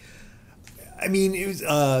 absolutely. I mean, it was,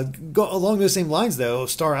 along those same lines, though,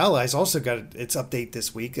 Star Allies also got its update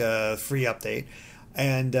this week, free update.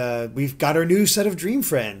 And we've got our new set of Dream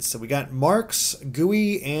Friends. So we got Marks,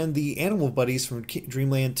 Gooey, and the animal buddies from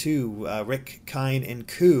Dreamland 2, Rick, Kine, and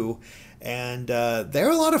Koo. And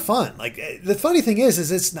they're a lot of fun. Like, the funny thing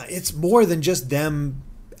is it's more than just them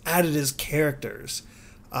added as characters.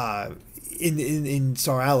 In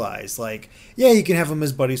Star Allies, like, yeah, you can have them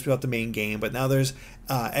as buddies throughout the main game, but now there's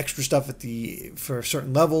extra stuff for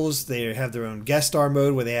certain levels. They have their own guest star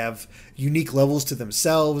mode where they have unique levels to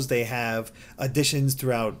themselves. They have additions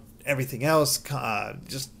throughout everything else.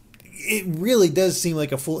 It really does seem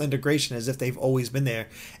like a full integration, as if they've always been there.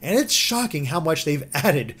 And it's shocking how much they've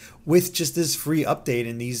added with just this free update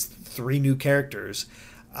and these 3 new characters.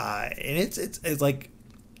 And it's like,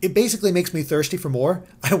 it basically makes me thirsty for more.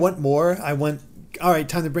 I want more. All right,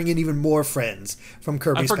 time to bring in even more friends from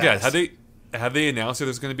Kirby's I forget. past. Have they announced if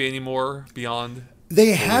there's going to be any more beyond?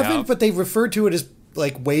 They haven't, but they've referred to it as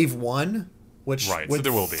like Wave 1, which right, would so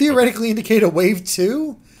there will be. theoretically indicate a Wave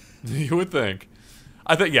 2. You would think.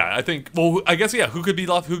 I think. Well, I guess yeah. Who could be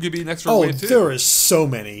left? Who could be next for Wave 2? There is so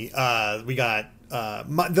many. We got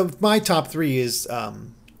my top 3 is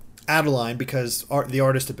Adeline because the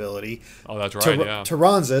artist ability. Oh, that's right. Yeah.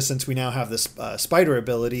 Taranza, since we now have this spider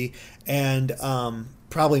ability, and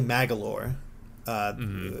probably Magalore,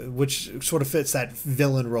 which sort of fits that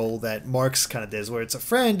villain role that Marks kind of does, where it's a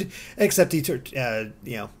friend, except he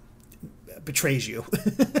betrays you.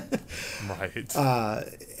 Right.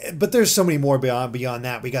 But there's so many more beyond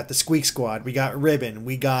that. We got the Squeak Squad. We got Ribbon.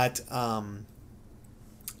 We got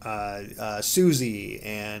Susie,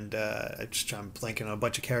 and I'm blanking on a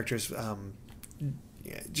bunch of characters.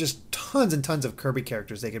 Just tons and tons of Kirby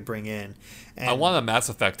characters they could bring in. And I want a Mass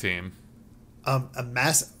Effect team. A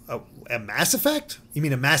Mass Effect? You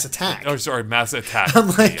mean a Mass Attack? Oh, sorry, Mass Attack. I'm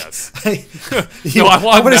like, yes. I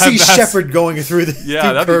want to see Shepard going through the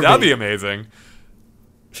yeah, through that'd be amazing.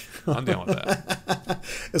 I'm down with that.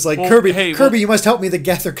 It's like, well, Kirby, you must help me. The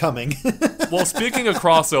Geth are coming. Well, speaking of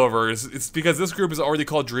crossovers, it's because this group is already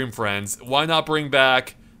called Dream Friends. Why not bring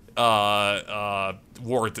back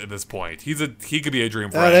Wart at this point? He could be a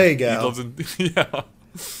Dream Friend. Oh, there you go. He lives in, yeah.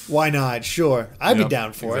 Why not? Sure, I'd be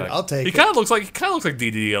down for it. I'll take it. He kind of looks like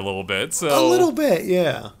DD a little bit. So a little bit,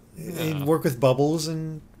 yeah. And work with bubbles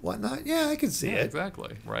and whatnot. Yeah, I could see it.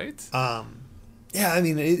 Exactly. Right. Yeah, I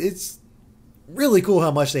mean, it's really cool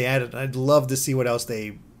how much they added. I'd love to see what else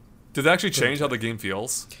they. Did it actually change how the game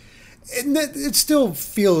feels? It still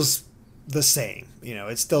feels the same.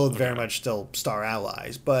 It's still very much still Star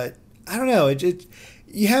Allies, but I don't know.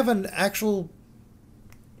 You have an actual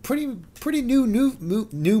pretty new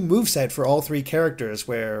moveset for all 3 characters,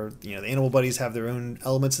 where the animal buddies have their own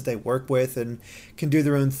elements that they work with and can do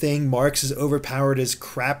their own thing. Marks is overpowered as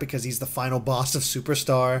crap because he's the final boss of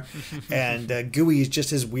Superstar, and Gooey is just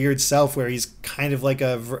his weird self, where he's kind of like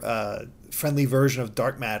a friendly version of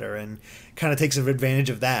Dark Matter and kind of takes advantage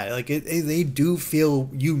of that. Like they do feel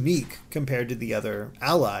unique compared to the other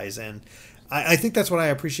allies, and I think that's what I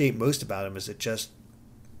appreciate most about him, is it just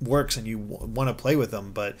works and you want to play with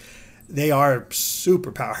them, but they are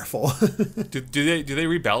super powerful. do they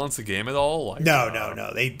rebalance the game at all? Like,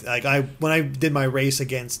 no. They when I did my race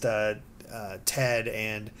against Ted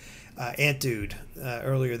and Ant Dude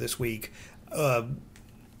earlier this week,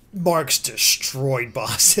 Marks destroyed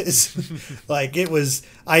bosses. Like, it was,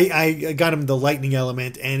 I got him the lightning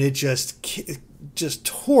element, and it just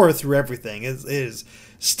tore through everything. It is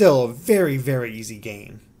still a very, very easy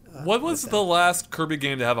game. What was the last Kirby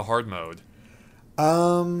game to have a hard mode?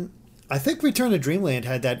 I think Return to Dreamland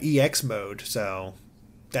had that EX mode, so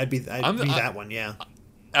that'd be that one, yeah.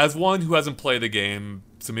 As one who hasn't played the game,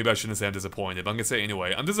 so maybe I shouldn't say I'm disappointed, but I'm going to say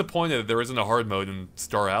anyway, I'm disappointed that there isn't a hard mode in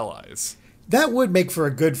Star Allies. That would make for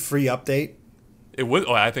a good free update. It would.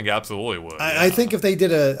 Oh, I think it absolutely would. I think if they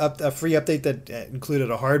did a free update that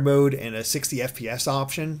included a hard mode and a 60 FPS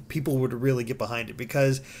option, people would really get behind it.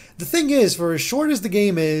 Because the thing is, for as short as the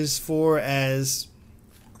game is, for as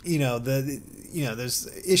there's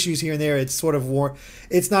issues here and there. It's sort of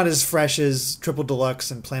it's not as fresh as Triple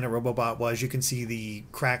Deluxe and Planet Robobot was. You can see the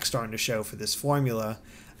cracks starting to show for this formula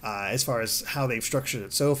as far as how they've structured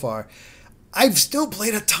it so far. I've still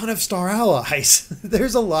played a ton of Star Allies.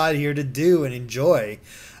 There's a lot here to do and enjoy.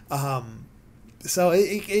 So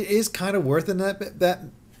it is kind of worth that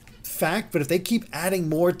fact. But if they keep adding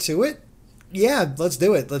more to it, yeah, let's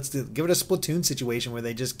do it. Give it a Splatoon situation where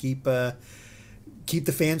they just keep the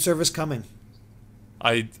fan service coming.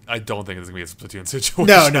 I don't think it's going to be a Splatoon situation.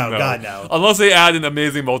 No, God, no. Unless they add an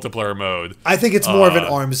amazing multiplayer mode. I think it's more of an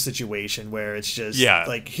ARMS situation where it's just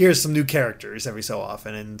like, here's some new characters every so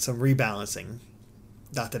often and some rebalancing.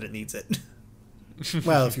 Not that it needs it.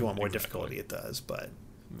 Well, if you want more difficulty, it does, but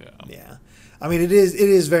yeah. I mean, it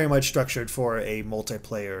is very much structured for a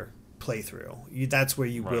multiplayer playthrough. That's where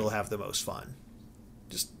you will have the most fun.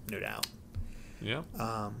 Just no doubt. Yeah.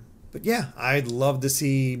 But yeah, I'd love to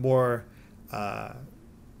see more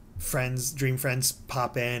Dream Friends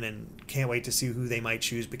pop in, and can't wait to see who they might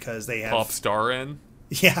choose because they have Pop Star in.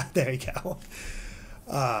 Yeah, there you go.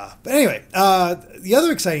 But anyway, the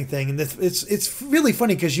other exciting thing, and it's really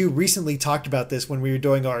funny because you recently talked about this when we were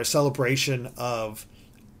doing our celebration of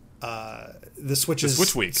the Switch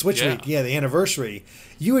Week, the anniversary.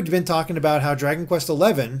 You had been talking about how Dragon Quest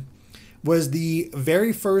XI was the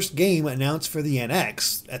very first game announced for the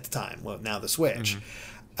NX at the time. Well, now the Switch.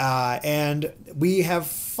 And we have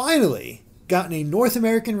finally gotten a North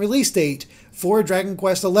American release date for Dragon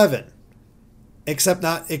Quest XI,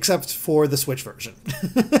 except for the Switch version.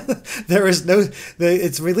 There is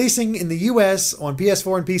it's releasing in the US on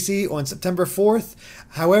PS4 and PC on September 4th.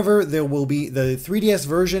 However, there will be the 3DS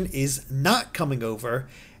version is not coming over,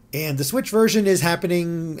 and the Switch version is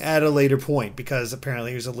happening at a later point because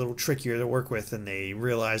apparently it was a little trickier to work with, and they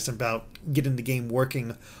realized about getting the game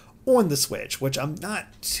working on the Switch, which I'm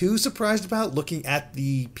not too surprised about looking at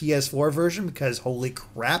the PS4 version because holy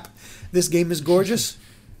crap, this game is gorgeous.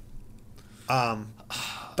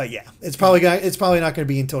 But yeah, it's probably not going to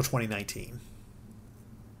be until 2019.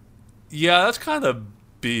 Yeah, that's kind of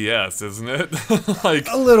BS, isn't it? Like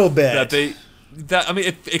a little bit. I mean,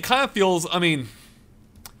 it kind of feels. I mean,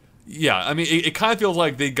 yeah, I mean, it kind of feels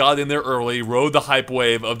like they got in there early, rode the hype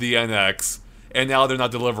wave of the NX. And now they're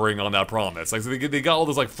not delivering on that promise. Like, so they got all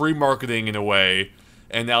this like free marketing in a way,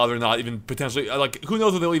 and now they're not even potentially like, who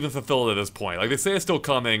knows if they'll even fulfill it at this point. Like, they say it's still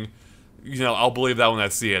coming, I'll believe that when I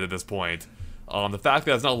see it at this point. The fact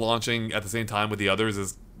that it's not launching at the same time with the others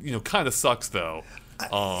is kind of sucks though.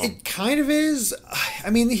 It kind of is. I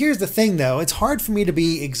mean, here's the thing though, it's hard for me to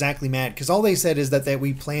be exactly mad because all they said is that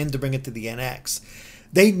we planned to bring it to the NX.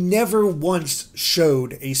 They never once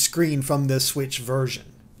showed a screen from the Switch version.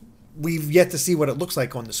 We've yet to see what it looks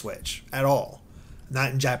like on the Switch at all.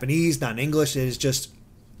 Not in Japanese, not in English. It is just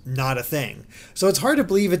not a thing. So it's hard to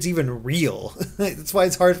believe it's even real. That's why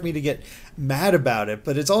it's hard for me to get mad about it.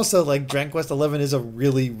 But it's also like Dragon Quest XI is a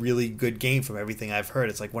really, really good game from everything I've heard.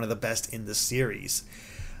 It's like one of the best in the series.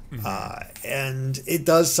 And it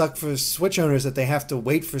does suck for Switch owners that they have to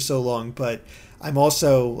wait for so long. But I'm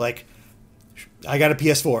also like, I got a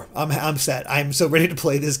PS4. I'm set. I'm so ready to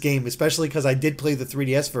play this game, especially because I did play the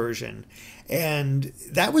 3DS version, and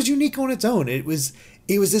that was unique on its own. It was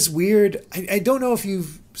this weird. I don't know if you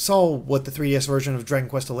saw what the 3DS version of Dragon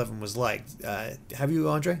Quest XI was like. Have you,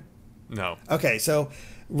 Andre? No. Okay, so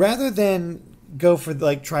rather than go for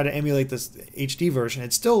try to emulate this HD version,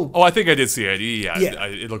 it's still. Oh, I think I did see it. Yeah.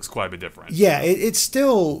 It looks quite a bit different. Yeah, it's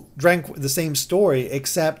still the same story,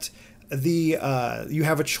 except. You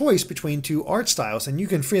have a choice between two art styles, and you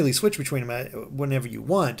can freely switch between them whenever you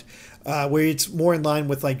want. Where it's more in line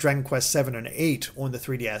with like Dragon Quest 7 and 8 on the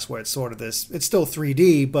 3DS, where it's sort of this. It's still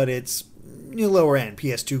 3D, but it's lower end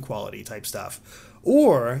PS2 quality type stuff.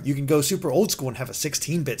 Or you can go super old school and have a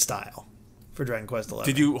 16-bit style for Dragon Quest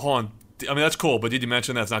 11. Did you hold on? I mean, that's cool, but did you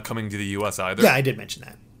mention that's not coming to the US either? Yeah, I did mention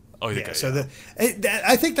that. Oh, okay. Yeah, so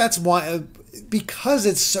I think that's why, because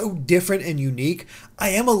it's so different and unique, I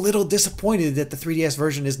am a little disappointed that the 3DS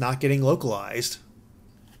version is not getting localized.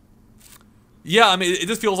 Yeah, I mean, it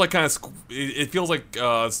just feels like it feels like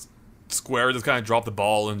Square just kind of dropped the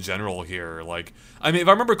ball in general here. Like, I mean, if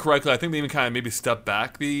I remember correctly, I think they even kind of maybe stepped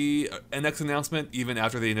back the NX announcement even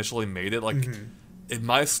after they initially made it. Like, it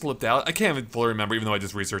might have slipped out. I can't even fully remember, even though I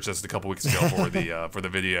just researched this a couple weeks ago for the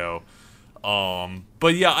video.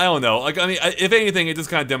 But yeah, I don't know. Like, I mean, if anything, it just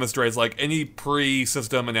kind of demonstrates like any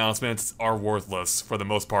pre-system announcements are worthless for the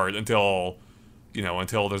most part until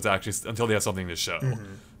until they have something to show.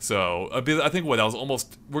 So I think that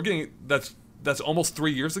was that's almost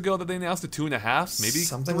 3 years ago that they announced it, 2.5, maybe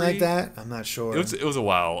something 3? like that. I'm not sure. It was a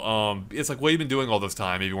while. It's like, what have you been doing all this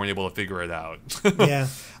time if you weren't able to figure it out? Yeah.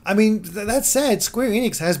 I mean, that said, Square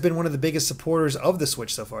Enix has been one of the biggest supporters of the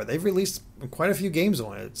Switch so far. They've released quite a few games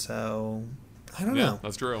on it, so I don't know.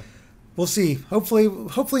 That's true. We'll see. Hopefully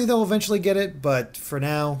they'll eventually get it, but for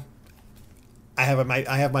now, I have my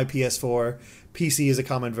PS4. PC is a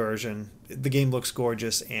common version. The game looks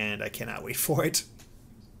gorgeous, and I cannot wait for it.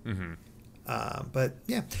 But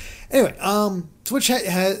yeah. Anyway, Switch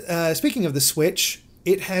has. Speaking of the Switch,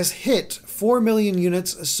 it has hit 4 million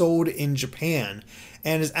units sold in Japan,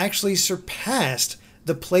 and has actually surpassed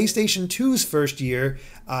the PlayStation 2's first year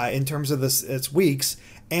in terms of its weeks,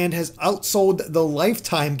 and has outsold the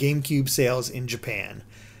lifetime GameCube sales in Japan.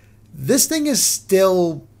 This thing is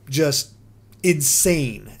still just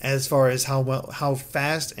insane as far as how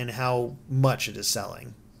fast and how much it is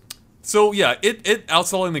selling. So yeah, it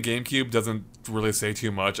outselling the GameCube doesn't really say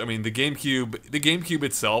too much. I mean, the GameCube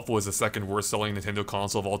itself was the second worst selling Nintendo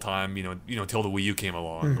console of all time. Until the Wii U came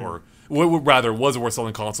along, or rather, was the worst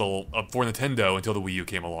selling console for Nintendo until the Wii U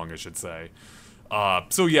came along, I should say.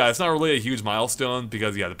 So yeah, it's not really a huge milestone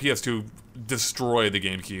because the PS2 destroyed the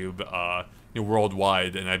GameCube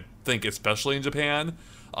worldwide, and I think especially in Japan.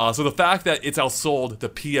 So the fact that it's outsold the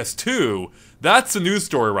PS2, that's a news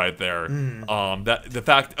story right there.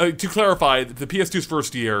 To clarify, the PS2's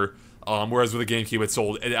first year, whereas with the GameCube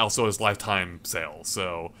it outsold its lifetime sales.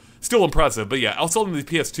 So still impressive, but yeah, outselling the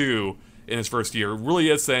PS2 in its first year really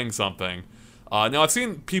is saying something. Now I've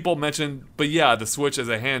seen people mention, but yeah, the Switch as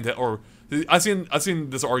a handheld, or I've seen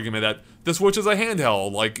this argument that the Switch is a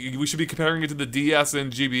handheld, like we should be comparing it to the DS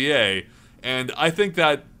and GBA, and I think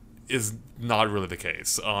that is not really the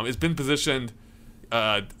case. It's been positioned.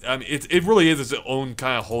 It really is its own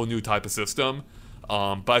kind of whole new type of system,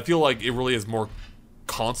 but I feel like it really is more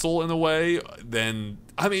console in a way than.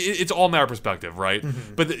 I mean, it's all matter of perspective, right?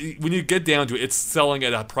 But when you get down to it, it's selling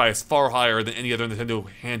at a price far higher than any other Nintendo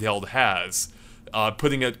handheld has,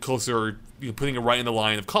 putting it closer, putting it right in the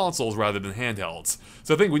line of consoles rather than handhelds.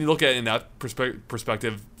 So I think when you look at it in that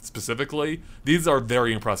perspective specifically, these are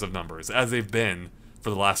very impressive numbers, as they've been for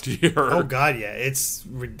the last year. Oh god, yeah, it's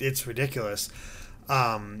ridiculous.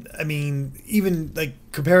 I mean, even like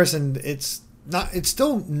comparison, it's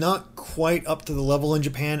still not quite up to the level in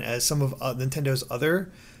Japan as some of Nintendo's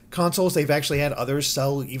other consoles. They've actually had others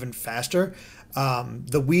sell even faster.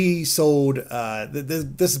 The Wii sold.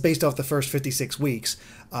 This is based off the first 56 weeks.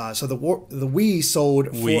 So the Wii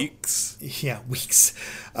sold weeks. Weeks.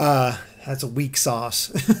 That's a weak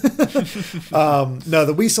sauce. No,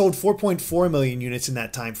 the Wii sold 4.4 million units in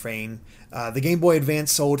that time frame. The Game Boy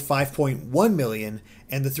Advance sold 5.1 million,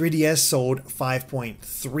 and the 3DS sold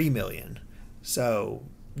 5.3 million. So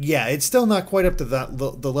yeah, it's still not quite up to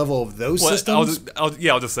the level of those systems. I was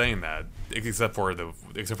just saying that, except for the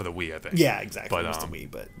Wii, I think. Yeah, exactly. But, the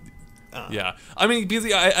Wii, but. Yeah, I mean, because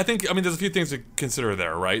I think there's a few things to consider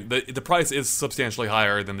there, right? The price is substantially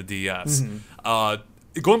higher than the DS.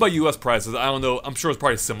 Going by U.S. prices, I don't know. I'm sure it's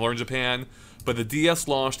probably similar in Japan, but the DS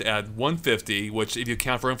launched at $150, which, if you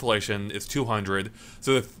account for inflation, is $200.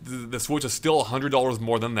 So the Switch is still $100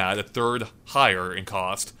 more than that, a third higher in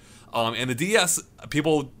cost. And the DS,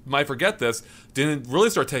 people might forget this, didn't really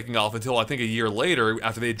start taking off until I think a year later,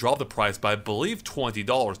 after they dropped the price by, I believe, $20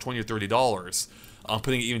 or $30.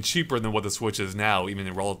 Putting it even cheaper than what the Switch is now, even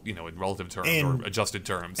in relative terms or adjusted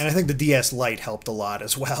terms. And I think the DS Lite helped a lot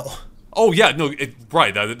as well. Oh yeah, no,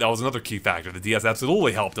 right. That was another key factor. The DS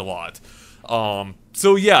absolutely helped a lot.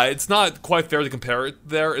 So yeah, it's not quite fair to compare it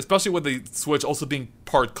there, especially with the Switch also being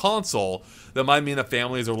part console. That might mean that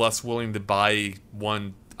families are less willing to buy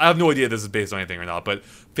one. I have no idea if this is based on anything or not, but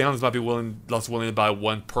families might be less willing to buy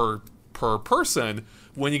one per person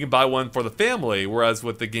when you can buy one for the family. Whereas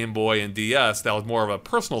with the Game Boy and DS, that was more of a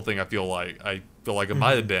personal thing. I feel like it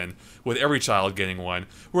might have been, with every child getting one.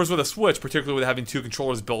 Whereas with a Switch, particularly with having two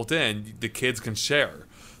controllers built in, the kids can share.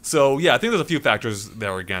 So yeah, I think there's a few factors that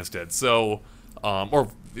are against it. So, or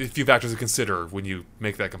a few factors to consider when you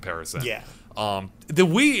make that comparison. Yeah. The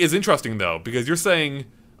Wii is interesting though, because you're saying,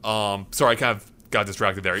 sorry, I kind of got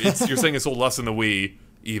distracted there. You're saying it sold less than the Wii,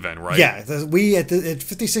 even, right? Yeah, the Wii at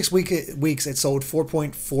 56 weeks, it sold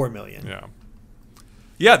 4.4 million. Yeah.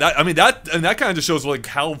 Yeah, that kind of just shows like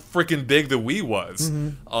how freaking big the Wii was.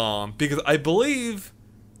 Because I believe,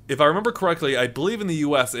 if I remember correctly, in the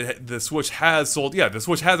U.S. The Switch has sold. Yeah, the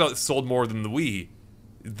Switch has sold more than the Wii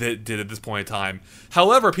that did at this point in time.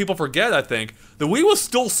 However, people forget, I think, the Wii was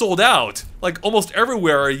still sold out, like almost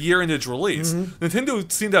everywhere a year into its release.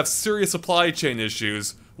 Nintendo seemed to have serious supply chain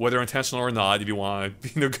issues, whether intentional or not, if you want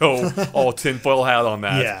to go all tinfoil hat on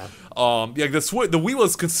that. Yeah. The Wii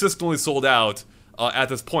was consistently sold out at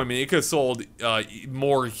this point. I mean, it could have sold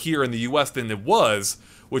more here in the US than it was,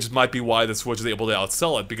 which might be why the Switch is able to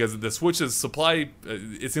outsell it, because the Switch's supply,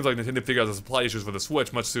 it seems like Nintendo figured out the supply issues for the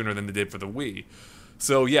Switch much sooner than they did for the Wii.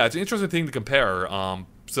 So yeah, it's an interesting thing to compare.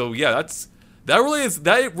 So yeah,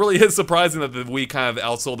 that really is surprising that the Wii kind of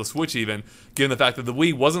outsold the Switch, even given the fact that the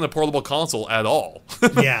Wii wasn't a portable console at all.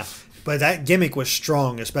 Yeah, but that gimmick was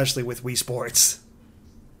strong, especially with Wii Sports.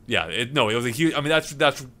 Yeah, it was a huge. I mean, that's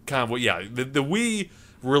kind of what. Yeah, the Wii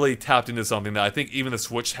really tapped into something that I think even the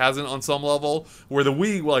Switch hasn't on some level, where the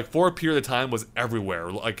Wii, like, for a period of time was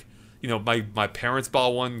everywhere. Like, my parents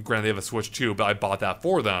bought one. Granted, they have a Switch too, but I bought that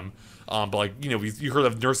for them. But like, you heard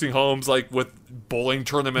of nursing homes, like, with bowling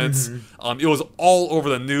tournaments. It was all over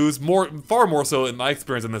the news, far more so in my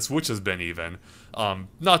experience than the Switch has been even.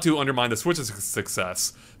 Not to undermine the Switch's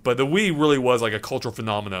success, but the Wii really was like a cultural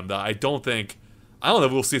phenomenon that I don't know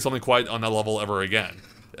if we'll see something quite on that level ever again.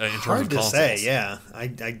 In terms Hard of to consoles. say, yeah.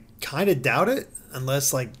 I kind of doubt it,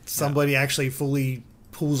 unless like somebody actually fully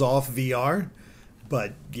pulls off VR.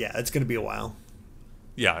 But yeah, it's going to be a while.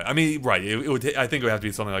 Yeah, I mean, right. It would. I think it would have to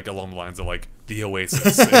be something like along the lines of like the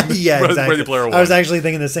Oasis. Yeah, exactly. Ready Player One. I was actually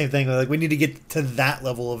thinking the same thing. Like, we need to get to that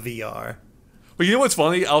level of VR. But you know what's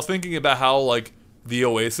funny? I was thinking about how like the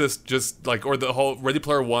Oasis just like, or the whole Ready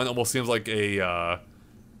Player One almost seems like a.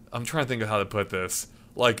 I'm trying to think of how to put this.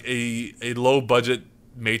 Like a low budget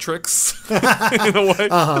Matrix in a way.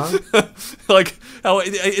 Like how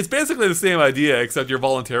it's basically the same idea, except you're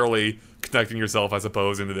voluntarily connecting yourself, I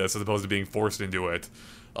suppose, into this as opposed to being forced into it.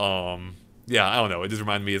 Yeah, I don't know. It just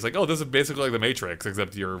reminded me. It's like, oh, this is basically like the Matrix,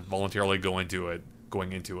 except you're voluntarily going into it,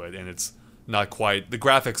 and it's not quite. The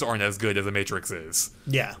graphics aren't as good as the Matrix is.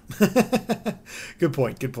 Yeah. Good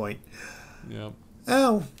point. Yeah.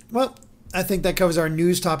 Oh, well, I think that covers our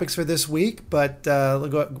news topics for this week, but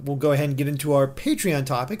we'll go ahead and get into our Patreon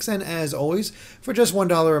topics. And as always, for just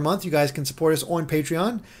 $1 a month, you guys can support us on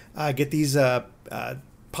Patreon. Get these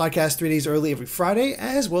podcasts 3 days early every Friday,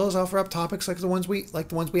 as well as offer up topics like the ones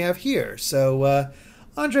we have here. So,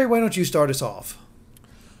 Andre, why don't you start us off?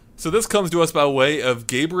 So this comes to us by way of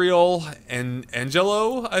Gabriel and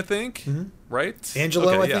Angelo, I think, right?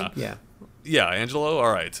 Angelo, okay, I think, yeah. Yeah, Angelo?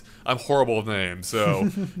 Alright. I'm horrible with names. So,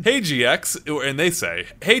 hey GX, and they say,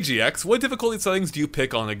 hey GX, what difficulty settings do you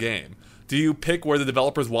pick on a game? Do you pick where the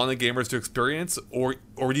developers wanted gamers to experience, or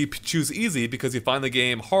do you choose easy because you find the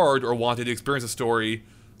game hard or wanted to experience a story,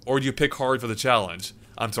 or do you pick hard for the challenge?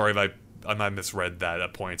 I'm sorry if I might misread that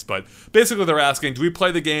at points, but basically they're asking, do we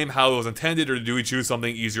play the game how it was intended, or do we choose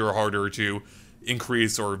something easier or harder to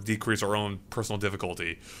increase or decrease our own personal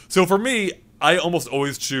difficulty? So for me, I almost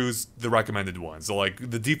always choose the recommended one. So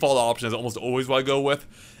like the default option is almost always what I go with,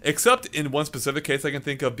 except in one specific case I can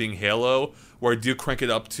think of being Halo, where I do crank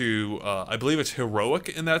it up to, I believe it's Heroic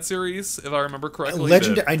in that series, if I remember correctly.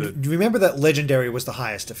 Legendary. I remember that Legendary was the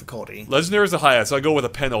highest difficulty. Legendary is the highest, so I go with a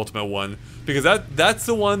penultimate one, because that's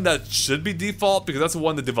the one that should be default, because that's the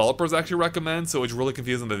one the developers actually recommend, so it's really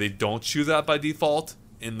confusing that they don't choose that by default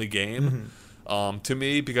in the game. To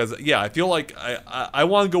me, because yeah, I feel like I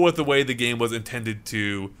want to go with the way the game was intended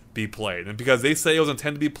to be played, and because they say it was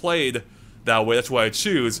intended to be played that way, that's why I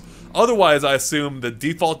choose. Otherwise, I assume the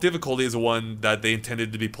default difficulty is the one that they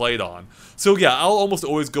intended to be played on. So yeah, I'll almost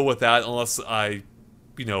always go with that unless I,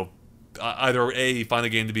 either A, find the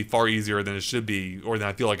game to be far easier than it should be, or than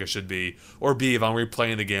I feel like it should be, or B, if I'm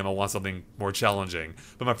replaying the game, I want something more challenging.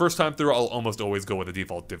 But my first time through, I'll almost always go with the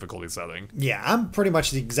default difficulty setting. Yeah, I'm pretty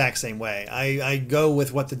much the exact same way. I go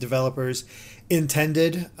with what the developers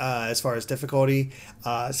intended as far as difficulty.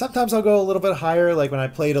 Sometimes I'll go a little bit higher, like when I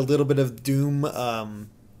played a little bit of Doom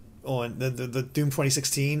on the Doom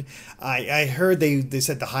 2016. I heard they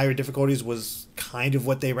said the higher difficulties was kind of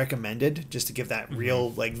what they recommended, just to give that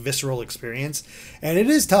real like visceral experience, and it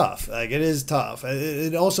is tough.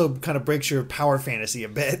 It also kind of breaks your power fantasy a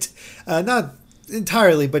bit, not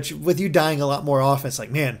entirely, but with you dying a lot more often, it's like,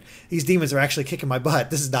 man, these demons are actually kicking my butt.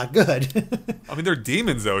 This is not good. I mean, they're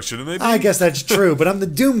demons though, shouldn't they be? I guess that's true, but I'm the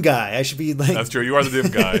Doom guy. I should be like... That's true, you are the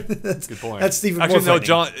Doom guy. Good point. That's even actually, more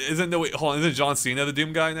isn't John Cena the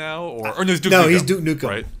Doom guy now? Or no, he's Duke Nukem.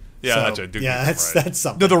 Right? Yeah, so, that's right. Duke yeah, Nukem, that's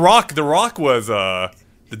something. No, The Rock was the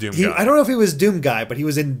Doom guy. I don't know if he was Doom guy, but he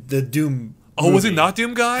was in the Doom movie. Was he not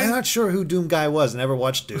Doom guy? I'm not sure who Doom guy was. I never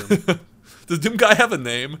watched Doom. Does Doom guy have a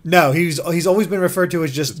name? No, he's always been referred to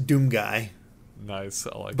as just Doom guy. Nice.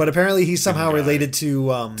 I like But it. apparently he's somehow Guy. related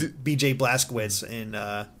to B.J. Blazkowicz in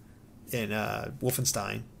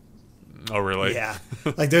Wolfenstein. Oh, really? Yeah,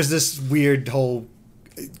 like there's this weird whole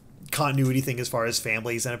continuity thing as far as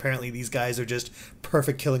families, and apparently these guys are just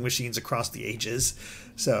perfect killing machines across the ages.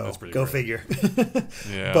 So go great. figure.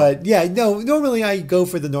 Yeah. But yeah, no, normally I go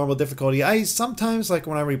for the normal difficulty. I sometimes, like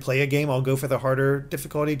when I replay a game, I'll go for the harder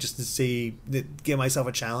difficulty just to see, give myself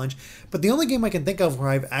a challenge. But the only game I can think of where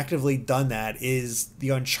I've actively done that is the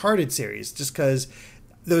Uncharted series, just because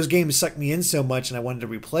those games sucked me in so much and I wanted to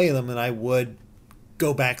replay them, and I would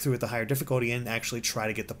go back through with the higher difficulty and actually try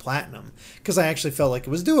to get the platinum, because I actually felt like it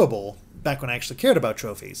was doable back when I actually cared about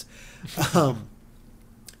trophies.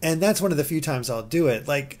 And that's one of the few times I'll do it.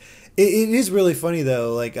 Like, it is really funny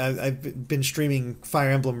though. Like I've been streaming Fire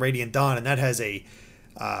Emblem Radiant Dawn, and that has a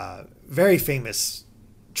very famous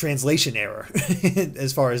translation error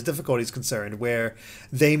as far as difficulty is concerned, where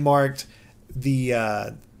they marked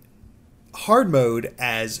the hard mode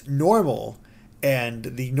as normal and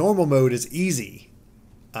the normal mode is easy.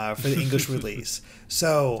 For the English release.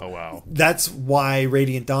 So Oh, wow. That's why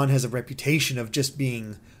Radiant Dawn has a reputation of just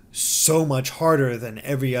being so much harder than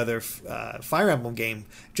every other Fire Emblem game,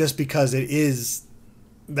 just because it is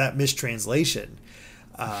that mistranslation.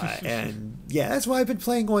 And yeah, that's why I've been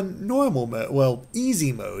playing on normal mode, well,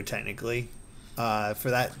 easy mode technically, for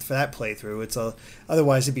that playthrough. It's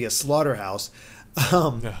otherwise it'd be a slaughterhouse.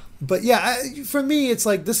 Yeah. But yeah, for me, it's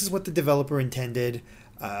like this is what the developer intended.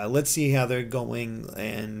 Let's see how they're going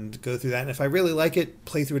and go through that. And if I really like it,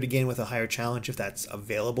 play through it again with a higher challenge if that's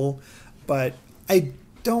available. But I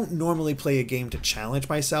don't normally play a game to challenge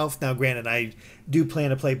myself. Now, granted, I do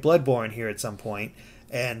plan to play Bloodborne here at some point,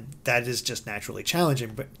 and that is just naturally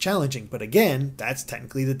challenging. But again, that's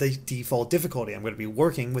technically the default difficulty. I'm going to be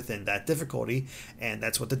working within that difficulty, and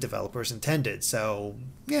that's what the developers intended. So,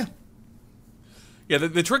 yeah. Yeah,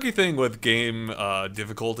 the tricky thing with game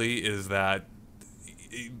difficulty is that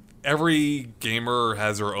every gamer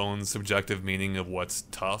has their own subjective meaning of what's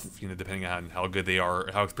tough, you know, depending on how good they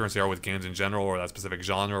are, how experienced they are with games in general, or that specific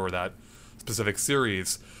genre, or that specific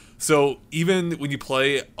series. So even when you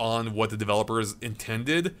play on what the developers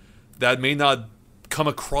intended, that may not come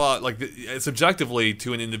across, like, subjectively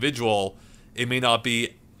to an individual, it may not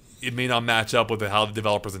match up with how the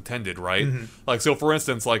developers intended, right? Mm-hmm. Like, so for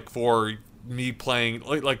instance, like for me playing,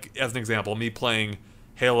 like as an example, me playing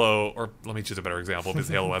Halo, or let me choose a better example because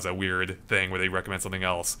Halo has a weird thing where they recommend something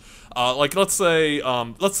else. Like let's say,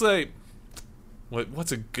 what's a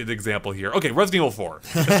good example here? Okay, Resident Evil 4.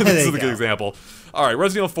 This is a good example. All right,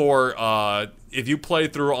 Resident Evil 4. If you play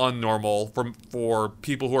through on normal, for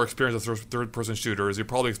people who are experienced with third-person shooters, you're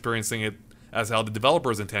probably experiencing it as how the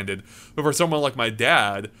developers intended. But for someone like my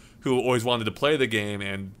dad, who always wanted to play the game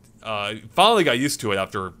and finally got used to it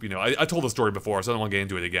after, you know, I told the story before, so I don't want to get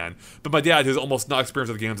into it again. But my dad, who's almost not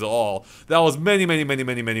experienced with games at all, that was many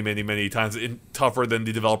times tougher than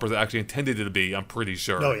the developers actually intended it to be, I'm pretty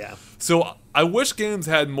sure. Oh, yeah. So I wish games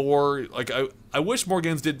had more, like, I wish more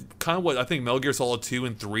games did kind of what I think Metal Gear Solid 2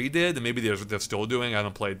 and 3 did, and maybe they're still doing. I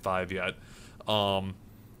haven't played 5 yet.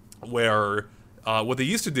 Where what they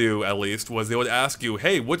used to do, at least, was they would ask you,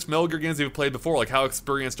 hey, which Metal Gear games have you played before? Like, how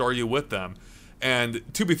experienced are you with them? And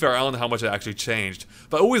to be fair, I don't know how much it actually changed.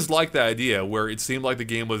 But I always liked the idea where it seemed like the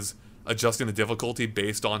game was adjusting the difficulty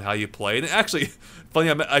based on how you played. And actually, funny,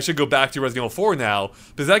 I should go back to Resident Evil 4 now,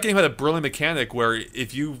 because that game had a brilliant mechanic where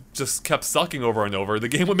if you just kept sucking over and over, the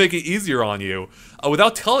game would make it easier on you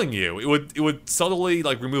without telling you. It would subtly,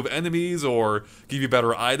 like, remove enemies or give you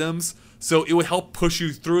better items. So it would help push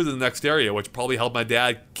you through to the next area, which probably helped my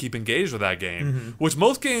dad keep engaged with that game, which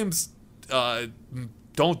most games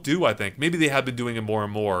don't do, I think. Maybe they have been doing it more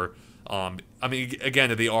and more. I mean,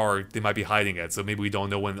 again, if they are, they might be hiding it, so maybe we don't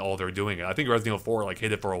know when all they're doing it. I think Resident Evil 4 like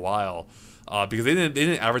hid it for a while because they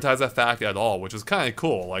didn't advertise that fact at all, which was kind of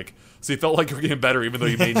cool. Like, so you felt like you were getting better, even though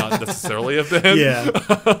you may not necessarily have been. Yeah.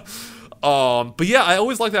 But yeah, I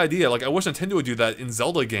always liked the idea. Like, I wish Nintendo would do that in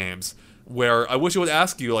Zelda games, where I wish it would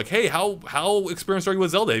ask you, like, hey, how experienced are you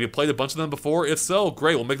with Zelda? Have you played a bunch of them before? If so,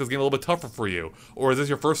 great, we'll make this game a little bit tougher for you. Or is this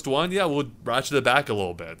your first one? Yeah, we'll ratchet it back a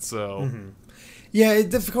little bit. So, Yeah,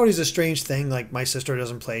 difficulty is a strange thing. Like, my sister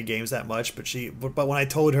doesn't play games that much, but when I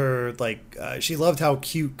told her, like, she loved how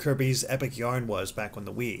cute Kirby's Epic Yarn was back on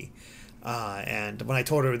the Wii. And when I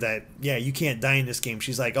told her that, yeah, you can't die in this game,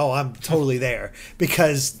 she's like, oh, I'm totally there.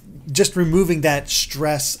 Because just removing that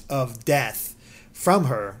stress of death from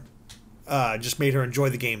her just made her enjoy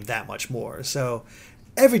the game that much more. So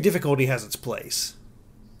every difficulty has its place.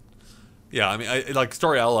 Yeah, I mean, like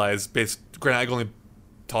Story Allies, granted, I can only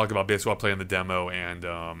talk about basically what I play in the demo and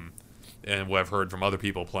and what I've heard from other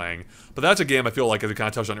people playing. But that's a game I feel like, as I kind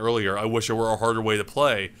of touched on earlier, I wish there were a harder way to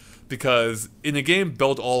play, because in a game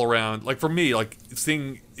built all around, like for me, like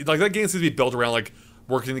seeing, like that game seems to be built around like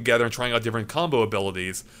working together and trying out different combo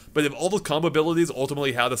abilities. But if all those combo abilities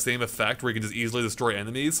ultimately have the same effect, where you can just easily destroy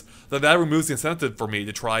enemies, then that removes the incentive for me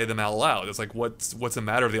to try them out loud. It's like, what's the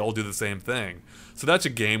matter if they all do the same thing? So that's a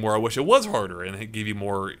game where I wish it was harder and it gave you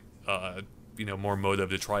more, more motive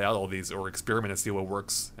to try out all these or experiment and see what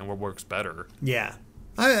works and what works better. Yeah.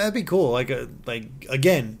 That'd be cool. Like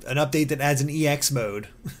again, an update that adds an EX mode.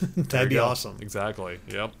 That'd be awesome. Exactly.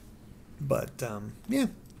 Yep. But yeah.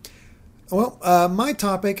 Well, my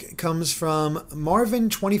topic comes from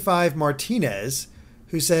Marvin25 Martinez,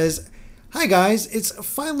 who says, "Hi guys, it's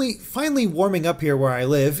finally warming up here where I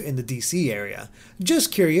live in the DC area.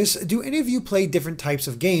 Just curious, do any of you play different types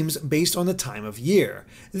of games based on the time of year?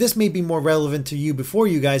 This may be more relevant to you before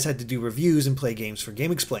you guys had to do reviews and play games for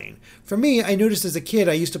GameXplain. For me, I noticed as a kid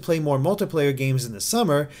I used to play more multiplayer games in the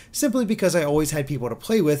summer, simply because I always had people to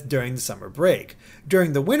play with during the summer break.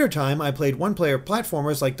 During the wintertime, I played one-player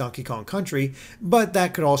platformers like Donkey Kong Country, but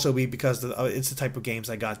that could also be because it's the type of games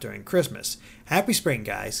I got during Christmas. Happy spring,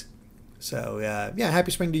 guys." So, yeah,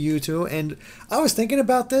 happy spring to you too. And I was thinking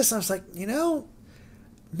about this. I was like,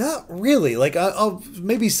 not really. Like, I'll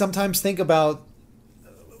maybe sometimes think about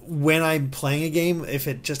when I'm playing a game, if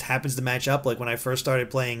it just happens to match up. Like, when I first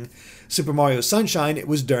started playing Super Mario Sunshine, it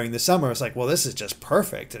was during the summer. It's like, well, this is just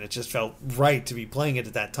perfect. And it just felt right to be playing it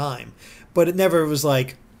at that time. But it never was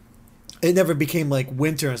like, it never became like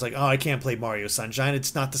winter. It's like, oh, I can't play Mario Sunshine.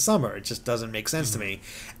 It's not the summer. It just doesn't make sense to me.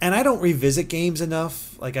 And I don't revisit games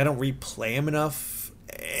enough. Like, I don't replay them enough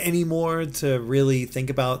anymore to really think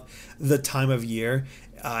about the time of year.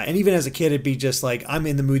 And even as a kid, it'd be just like, I'm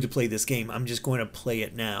in the mood to play this game. I'm just going to play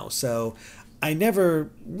it now. So I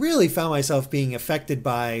never really found myself being affected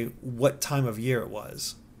by what time of year it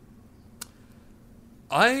was.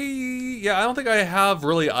 I don't think I have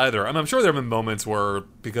really either. I'm sure there have been moments where,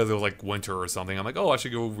 because it was like winter or something, I'm like, oh, I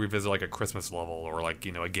should go revisit like a Christmas level, or like,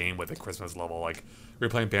 a game with a Christmas level, like we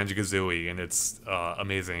were playing Banjo-Kazooie and its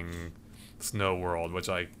amazing snow world, which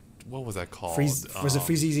what was that called? Was it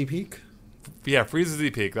Freezeezy Peak? Yeah,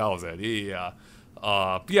 Freezeezy Peak, that was it. Yeah.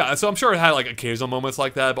 So I'm sure it had like occasional moments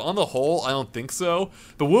like that, but on the whole, I don't think so.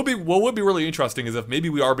 But what would be really interesting is if maybe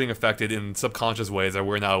we are being affected in subconscious ways that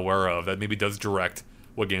we're not aware of, that maybe does direct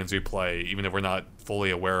what games we play, even if we're not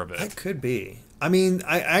fully aware of it. That could be. I mean,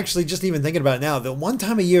 I actually, just even thinking about it now, the one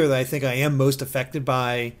time of year that I think I am most affected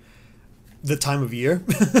by the time of year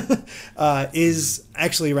is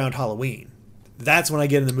actually around Halloween. That's when I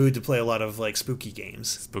get in the mood to play a lot of like spooky games.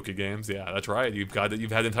 Spooky games, yeah, that's right. You've had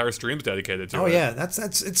entire streams dedicated to it. Oh yeah, that's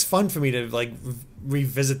it's fun for me to like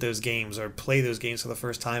revisit those games or play those games for the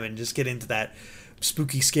first time and just get into that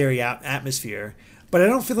spooky, scary atmosphere. But I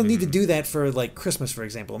don't feel the need to do that for like Christmas, for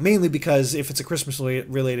example. Mainly because if it's a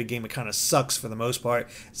Christmas-related game, it kind of sucks for the most part.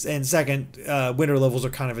 And second, winter levels are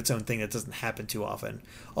kind of its own thing that doesn't happen too often.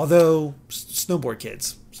 Although, Snowboard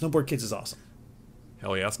Kids is awesome.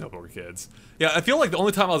 Hell yeah, Snowboard Kids. Yeah, I feel like the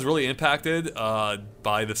only time I was really impacted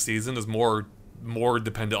by the season is more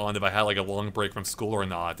dependent on if I had like a long break from school or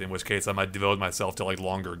not, in which case I might devote myself to like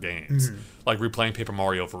longer games, like replaying Paper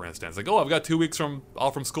Mario, for instance. Like, oh, I've got 2 weeks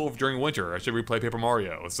off from school during winter, I should replay Paper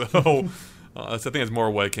Mario. So I think it's more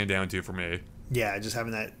what it came down to for me. Yeah, just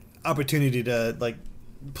having that opportunity to like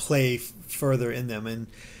play further in them. And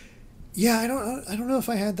yeah, I don't know if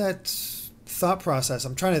I had that thought process.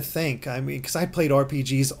 I'm trying to think. I mean, because I played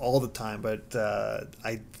RPGs all the time, but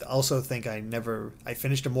I also think I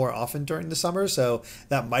finished them more often during the summer, so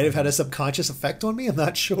that might have had a subconscious effect on me. I'm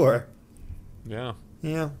not sure. Yeah.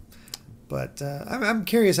 But I'm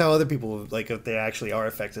curious how other people, like, if they actually are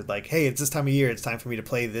affected. Like, hey, it's this time of year. It's time for me to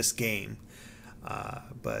play this game.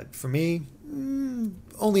 But for me,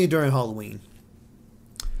 only during Halloween.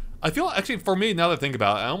 I feel actually, for me, now that I think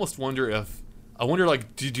about it, I almost wonder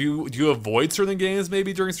like, do you avoid certain games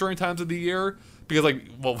maybe during certain times of the year? Because like,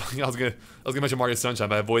 well, I was gonna mention Mario Sunshine,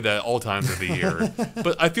 but I avoid that at all times of the year.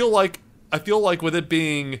 But I feel like with it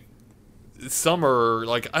being summer,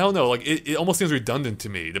 like, I don't know, like it almost seems redundant to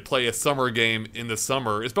me to play a summer game in the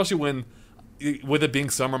summer, especially when, with it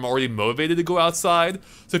being summer, I'm already motivated to go outside.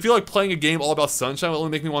 So I feel like playing a game all about sunshine will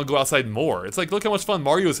only make me want to go outside more. It's like, look how much fun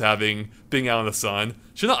Mario's having being out in the sun.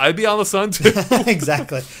 Shouldn't I be out in the sun too?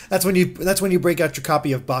 Exactly. That's when you break out your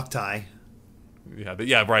copy of Boktai.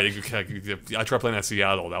 Yeah, right. I tried playing that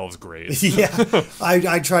Seattle. That was great. Yeah,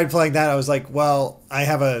 I tried playing that. I was like, well, I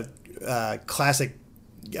have a classic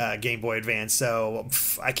Game Boy Advance, so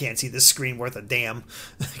I can't see this screen worth a damn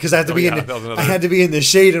because I have to be I had to be in the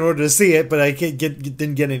shade in order to see it, but I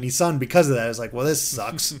didn't get any sun because of that. I was like, well, this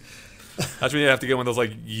sucks. That's when you have to get one of those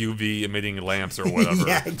like UV emitting lamps or whatever.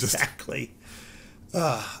 Yeah, exactly.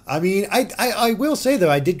 I mean, I will say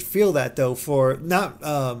though, I did feel that though for not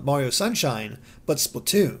Mario Sunshine, but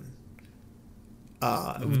Splatoon.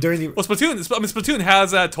 During the Splatoon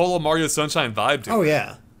has that total Mario Sunshine vibe to it. Oh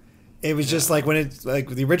yeah, it was just like when it like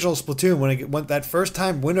the original Splatoon when that first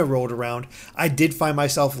time winter rolled around, I did find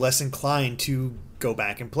myself less inclined to go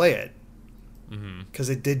back and play it because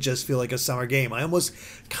it did just feel like a summer game. I almost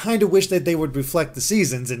kind of wish that they would reflect the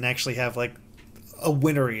seasons and actually have like a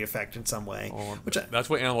wintry effect in some way. Well, that's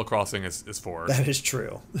what Animal Crossing is for. That is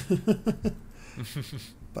true.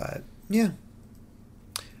 But yeah.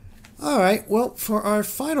 All right, well, for our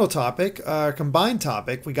final topic, our combined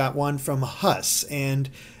topic, we got one from Huss, and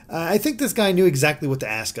I think this guy knew exactly what to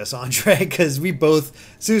ask us, Andre, because we both,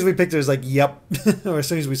 as soon as we picked it, it was like, yep, or as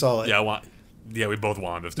soon as we saw it. Yeah, we both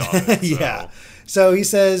wanted this topic. So. Yeah. So he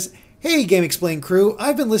says, hey, Game Explain crew,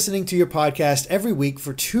 I've been listening to your podcast every week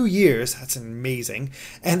for 2 years, that's amazing,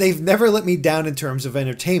 and they've never let me down in terms of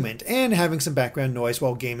entertainment and having some background noise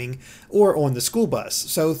while gaming or on the school bus,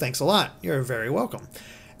 so thanks a lot, you're very welcome.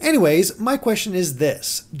 Anyways, my question is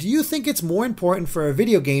this. Do you think it's more important for a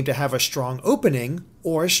video game to have a strong opening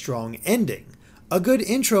or a strong ending? A good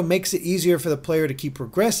intro makes it easier for the player to keep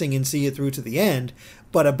progressing and see it through to the end,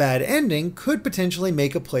 but a bad ending could potentially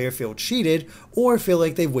make a player feel cheated or feel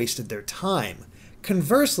like they've wasted their time.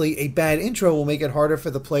 Conversely, a bad intro will make it harder for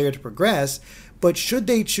the player to progress, but should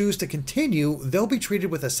they choose to continue, they'll be treated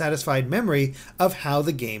with a satisfied memory of how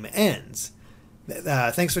the game ends.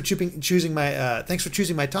 Thanks for choosing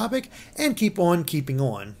my topic, and keep on keeping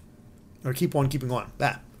on.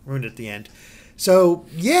 That ruined it at the end. So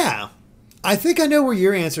yeah, I think I know where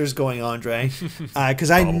your answer is going, Andre,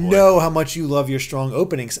 because I know how much you love your strong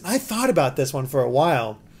openings. And I thought about this one for a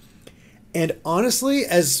while, and honestly,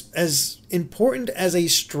 as important as a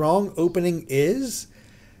strong opening is,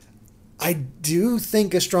 I do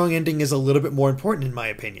think a strong ending is a little bit more important in my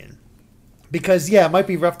opinion. Because yeah, it might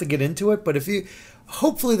be rough to get into it, but if you,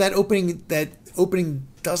 hopefully that opening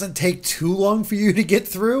doesn't take too long for you to get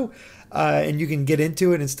through, and you can get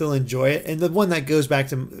into it and still enjoy it. And the one that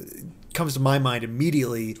comes to my mind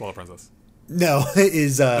immediately. Twilight Princess. No,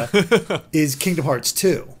 is Kingdom Hearts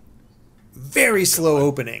 2. Very slow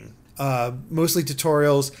opening, mostly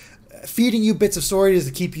tutorials, feeding you bits of stories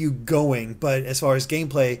to keep you going. But as far as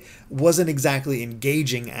gameplay, wasn't exactly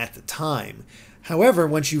engaging at the time. However,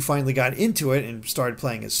 once you finally got into it and started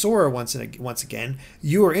playing as Sora once again,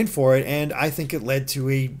 you were in for it, and I think it led to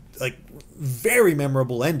a very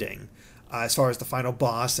memorable ending as far as the final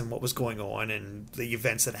boss and what was going on and the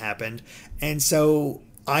events that happened. And so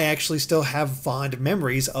I actually still have fond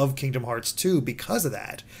memories of Kingdom Hearts 2 because of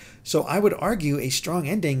that. So I would argue a strong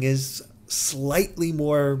ending is slightly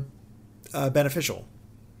more beneficial.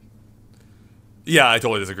 Yeah, I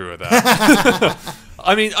totally disagree with that.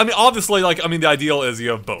 I mean, obviously, the ideal is you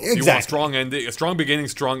have both. Exactly. You want a strong ending, a strong beginning,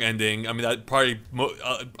 strong ending. I mean, that probably.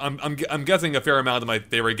 I'm guessing a fair amount of my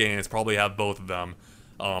favorite games probably have both of them.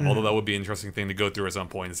 Although that would be an interesting thing to go through at some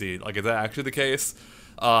point and see, is that actually the case?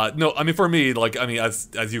 No, I mean, for me,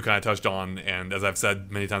 as you kind of touched on, and as I've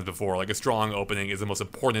said many times before, a strong opening is the most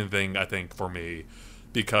important thing I think for me,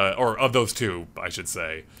 or of those two, I should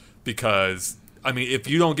say, because. I mean, if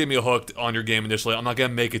you don't get me hooked on your game initially, I'm not going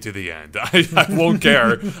to make it to the end. I won't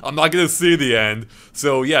care. I'm not going to see the end.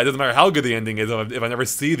 So, yeah, it doesn't matter how good the ending is if I never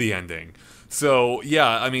see the ending. So,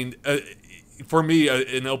 yeah, I mean, for me,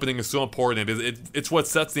 an opening is so important because it's what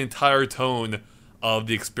sets the entire tone of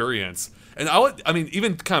the experience. And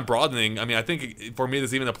even kind of broadening, I think for me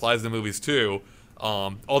this even applies to movies too.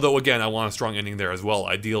 Although, again, I want a strong ending there as well,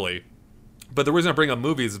 ideally. But the reason I bring up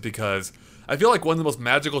movies is because I feel like one of the most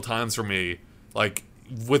magical times for me,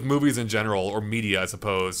 with movies in general, or media, I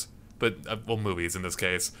suppose, but, movies in this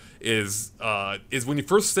case, is when you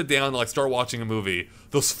first sit down and, start watching a movie,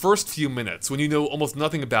 those first few minutes, when you know almost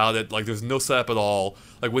nothing about it, there's no setup at all,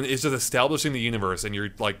 when it's just establishing the universe, and you're,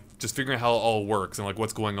 just figuring out how it all works, and,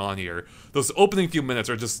 what's going on here, those opening few minutes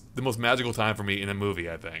are just the most magical time for me in a movie,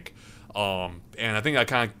 I think. And I think that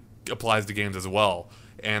kind of applies to games as well.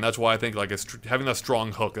 And that's why I think, having a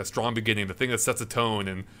strong hook, a strong beginning, the thing that sets a tone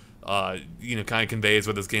and kind of conveys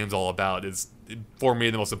what this game's all about is, for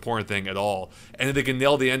me, the most important thing at all. And if they can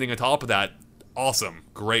nail the ending on top of that, awesome,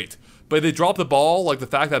 great. But if they drop the ball, like the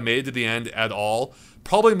fact that I made it to the end at all,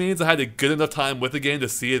 probably means I had a good enough time with the game to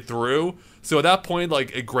see it through. So at that point,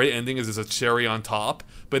 like a great ending is just a cherry on top.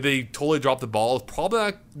 But they totally drop the ball. It's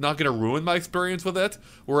probably not going to ruin my experience with it.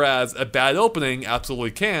 Whereas a bad opening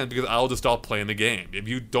absolutely can, because I'll just stop playing the game. If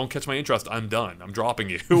you don't catch my interest, I'm done. I'm dropping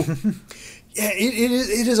you. Yeah, it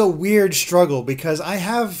is a weird struggle because I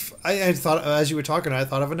thought, as you were talking, I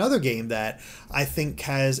thought of another game that I think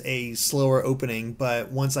has a slower opening,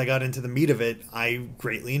 but once I got into the meat of it, I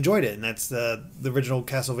greatly enjoyed it, and that's the original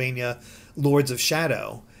Castlevania Lords of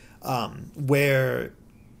Shadow, where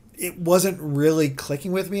it wasn't really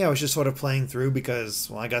clicking with me. I was just sort of playing through because,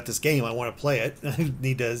 well, I got this game, I want to play it, I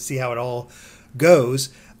need to see how it all goes.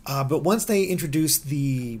 But once they introduced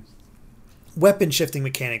the weapon shifting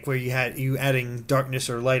mechanic where you adding darkness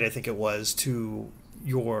or light, I think it was, to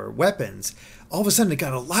your weapons, all of a sudden it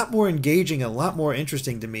got a lot more engaging and a lot more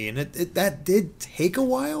interesting to me, and that did take a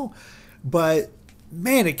while, but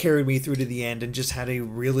man, it carried me through to the end and just had a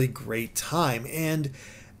really great time. And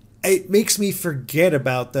it makes me forget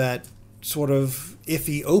about that sort of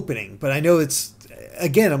iffy opening, but I know it's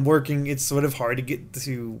sort of hard to get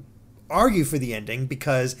to argue for the ending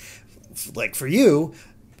because, like, for you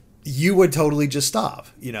would totally just stop.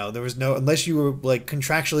 There was no, unless you were like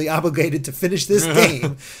contractually obligated to finish this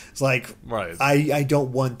game. It's like, right. I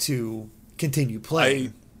don't want to continue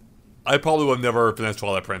playing. I probably would have never finished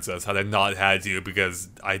Twilight Princess had I not had to, because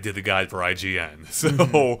I did the guide for IGN.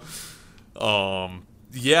 So,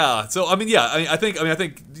 yeah. So I mean, I think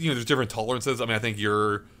there's different tolerances. I mean, I think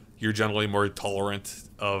you're generally more tolerant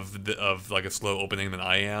of like a slow opening than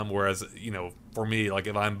I am. Whereas, for me, like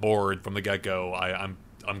if I'm bored from the get go, I'm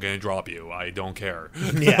gonna drop you. I don't care.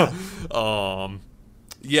 Yeah.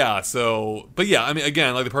 Yeah. So, but yeah, I mean,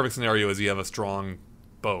 again, like the perfect scenario is you have a strong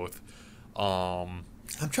both.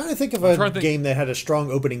 I'm trying to think of a game that had a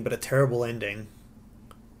strong opening but a terrible ending.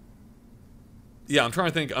 Yeah, I'm trying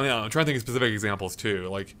to think. I mean, I'm trying to think of specific examples too,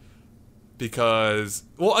 like because,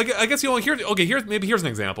 well, I guess here's an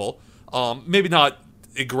example. Maybe not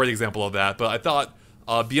a great example of that, but I thought.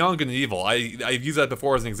 Beyond Good and Evil, I've used that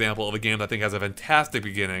before as an example of a game that I think has a fantastic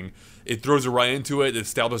beginning. It throws you right into it. It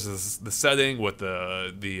establishes the setting with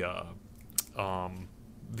the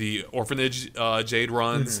orphanage Jade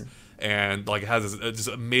runs, and like it has this just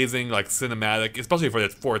amazing like cinematic, especially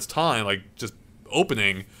for its time, like just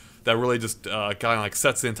opening that really just kind of like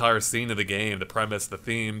sets the entire scene of the game, the premise, the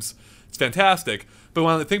themes. It's fantastic. But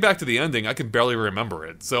when I think back to the ending, I can barely remember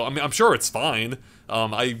it. So I mean, I'm sure it's fine.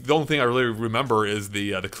 The only thing I really remember is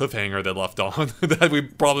the cliffhanger that left on that we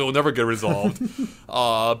probably will never get resolved.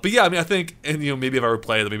 But yeah, I mean, I think, and maybe if I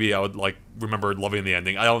replayed it, maybe I would like remember loving the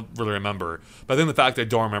ending. I don't really remember, but I think the fact that I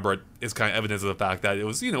don't remember it is kind of evidence of the fact that it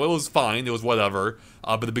was, it was fine, it was whatever.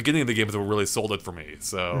 But the beginning of the game is what really sold it for me.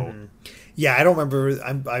 So. Yeah, I don't remember.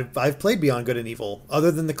 I've played Beyond Good and Evil.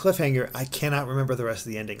 Other than the cliffhanger, I cannot remember the rest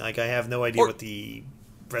of the ending. Like, I have no idea what the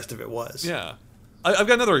rest of it was. Yeah. I've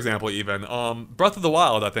got another example even. Breath of the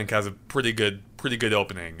Wild, I think, has a pretty good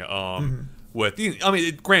opening. With, I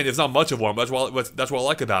mean, granted, it's not much of one, but that's what I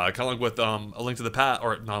like about it. Kind of like with A Link to the Past,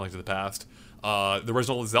 or not A Link to the Past, the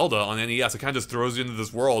original Zelda on NES. It kind of just throws you into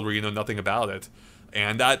this world where you know nothing about it.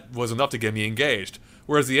 And that was enough to get me engaged.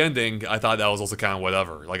 Whereas the ending, I thought that was also kind of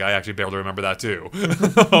whatever. Like, I actually barely remember that too.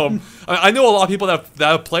 I know a lot of people that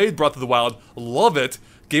have played Breath of the Wild love it,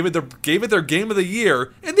 gave it their game of the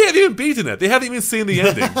year, and they haven't even beaten it. They haven't even seen the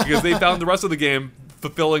ending because they found the rest of the game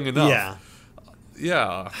fulfilling enough.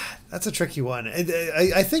 Yeah. That's a tricky one.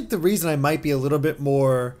 I think the reason I might be a little bit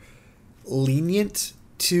more lenient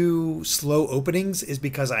to slow openings is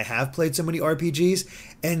because I have played so many RPGs,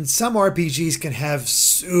 and some RPGs can have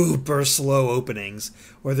super slow openings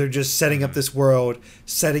where they're just setting up this world,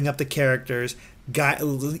 setting up the characters,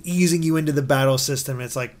 easing you into the battle system.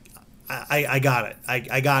 It's like, I got it.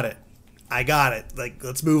 I got it. Like,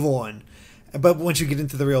 let's move on. But once you get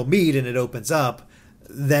into the real meat and it opens up,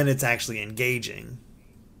 then it's actually engaging.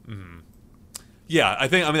 Yeah, I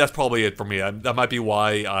mean, that's probably it for me. That might be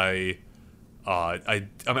why I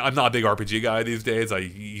mean, I'm not a big RPG guy these days. I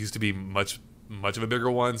used to be much of a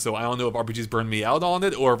bigger one, so I don't know if RPGs burned me out on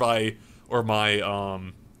it, or if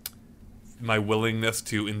my willingness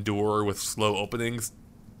to endure with slow openings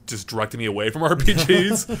just directed me away from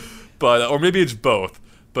RPGs. But or maybe it's both.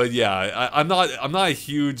 But yeah, I'm not a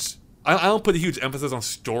huge. I don't put a huge emphasis on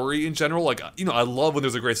story in general. Like, I love when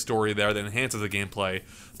there's a great story there that enhances the gameplay.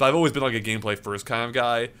 But I've always been like a gameplay first kind of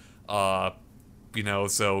guy.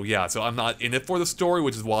 So yeah, so I'm not in it for the story,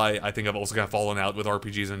 which is why I think I've also kind of fallen out with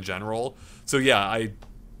RPGs in general. So yeah,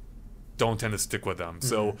 don't tend to stick with them.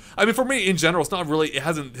 So, I mean, for me, in general, it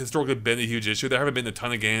hasn't historically been a huge issue. There haven't been a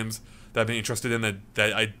ton of games that I've been interested in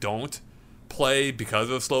that I don't play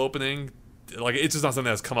because of slow opening. Like, it's just not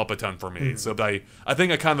something that's come up a ton for me. So, but I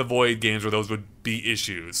think I kind of avoid games where those would be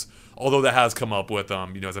issues. Although that has come up with,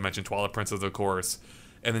 as I mentioned, Twilight Princess, of course.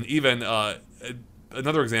 And then even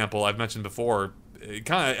another example I've mentioned before,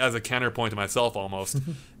 kind of as a counterpoint to myself almost,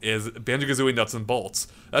 is Banjo-Kazooie Nuts and Bolts.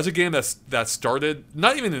 That's a game that started,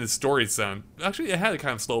 not even in the story sense. Actually, it had a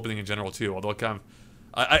kind of slow opening in general, too. Although it kind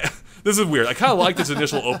of... this is weird. I kind of liked its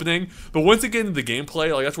initial opening, but once it get into the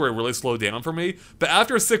gameplay, like that's where it really slowed down for me. But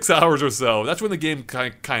after 6 hours or so, that's when the game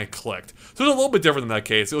kind of clicked. So it was a little bit different in that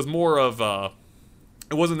case. It was more of...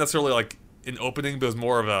 it wasn't necessarily like an opening, but it was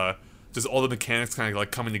more of a... just all the mechanics kind of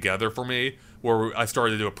like coming together for me, where I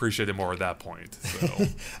started to appreciate it more at that point. So.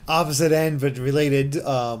 Opposite end, but related.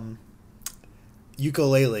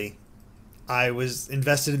 Yooka-Laylee. I was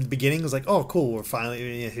invested in the beginning. I was like, oh, cool. We're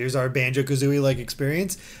finally, here's our Banjo-Kazooie like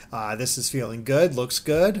experience. This is feeling good. Looks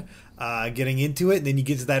good. Getting into it. And then you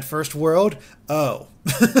get to that first world. Oh.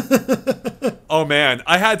 Oh man,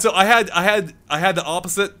 I had the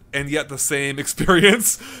opposite and yet the same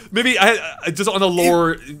experience. Maybe I just on a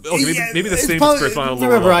lower. Maybe the same experience on a lower.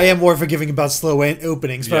 Remember, I am more forgiving about slow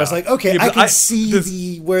openings, but I was like, okay, I can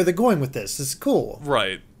see where they're going with this. This is cool,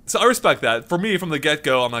 right? So I respect that. For me, from the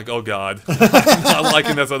get-go, I'm like, oh god, I'm not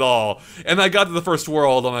liking this at all. And I got to the first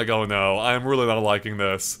world, I'm like, oh no, I'm really not liking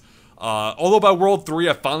this. Although by World 3,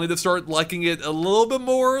 I finally did start liking it a little bit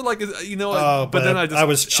more, like but then I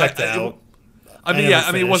was checked out.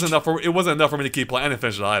 It wasn't enough for me to keep playing. I didn't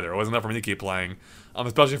finish it either. It wasn't enough for me to keep playing.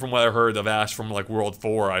 Especially from what I heard of Ash from like World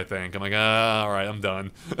 4, I think. I'm like, all right, I'm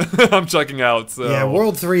done. I'm checking out. So yeah,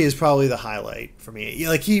 World 3 is probably the highlight for me.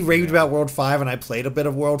 Like he raved about World 5, and I played a bit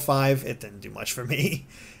of World 5. It didn't do much for me.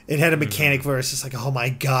 It had a mechanic where it's just like, oh my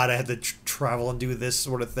god, I had to travel and do this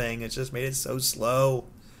sort of thing. It just made it so slow.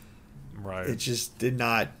 Right. It just did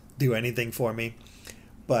not do anything for me.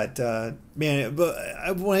 But, when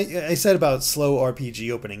I said about slow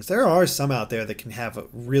RPG openings, there are some out there that can have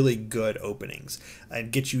really good openings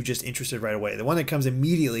and get you just interested right away. The one that comes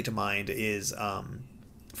immediately to mind is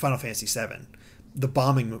Final Fantasy VII, the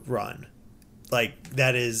bombing run. Like,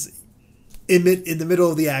 that is in the middle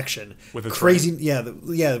of the action. With a crazy, train.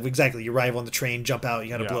 Yeah, exactly. You arrive on the train, jump out, you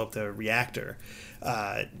got to blow up the reactor.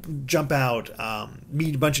 Jump out,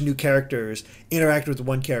 meet a bunch of new characters, interact with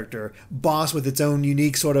one character, boss with its own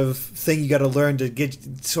unique sort of thing you got to learn to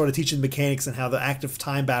get sort of teaching the mechanics and how the active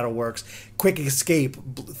time battle works, quick escape,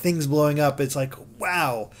 things blowing up. It's like,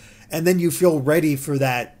 wow. And then you feel ready for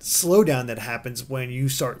that slowdown that happens when you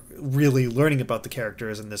start really learning about the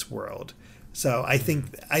characters in this world. So I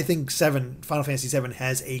think Final Fantasy VII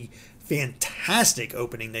has a fantastic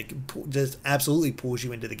opening that just absolutely pulls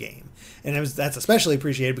you into the game, and that's especially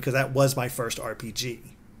appreciated because that was my first RPG.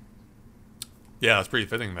 Yeah, it's pretty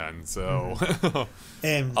fitting then. So,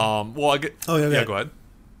 and go ahead.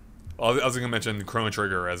 I was going to mention Chrono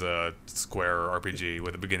Trigger as a Square RPG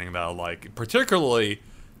with a beginning that I like, particularly.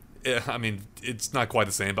 I mean, it's not quite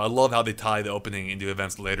the same, but I love how they tie the opening into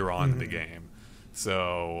events later on in the game.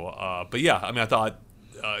 So, but yeah, I mean, I thought.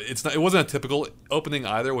 It wasn't a typical opening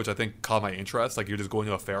either, which I think caught my interest. Like, you're just going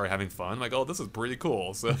to a fair having fun. Like, oh, this is pretty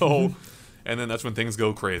cool. So, and then that's when things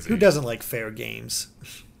go crazy. Who doesn't like fair games?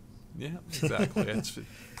 Yeah, exactly. It's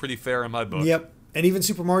pretty fair in my book. Yep. And even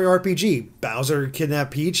Super Mario RPG. Bowser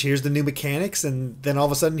kidnapped Peach. Here's the new mechanics. And then all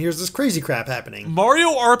of a sudden, here's this crazy crap happening. Mario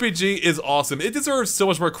RPG is awesome. It deserves so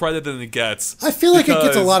much more credit than it gets. I feel like it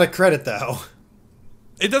gets a lot of credit, though.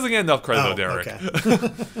 It doesn't get enough credit, though, Derek.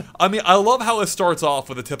 Okay. I mean, I love how it starts off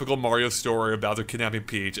with a typical Mario story about Bowser kidnapping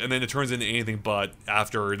Peach, and then it turns into anything but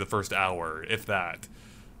after the first hour, if that.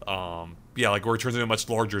 Like where it turns into a much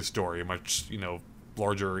larger story, a much,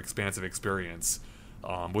 larger, expansive experience,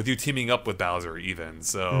 with you teaming up with Bowser, even.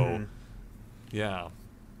 So, yeah.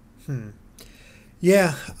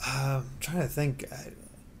 Yeah, I'm trying to think.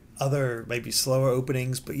 Other maybe slower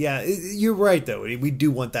openings, but yeah, you're right though. We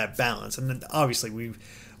do want that balance, and then obviously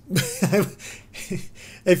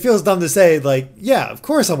it feels dumb to say, like, yeah, of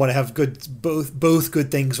course I want to have both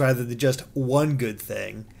good things rather than just one good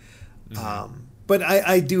thing. But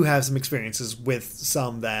I do have some experiences with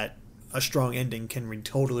some that a strong ending can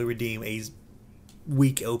totally redeem a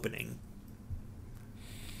weak opening.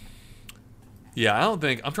 Yeah, I'm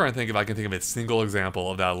trying to think if I can think of a single example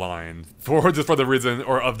of that line for the reason,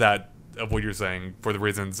 or of what you're saying, for the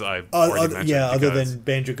reasons I've already mentioned. Yeah, other than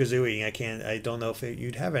Banjo-Kazooie, I don't know if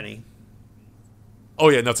you'd have any. Oh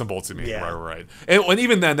yeah, Nuts and Bolts, you mean. Yeah. Right. And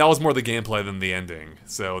even then, that was more the gameplay than the ending.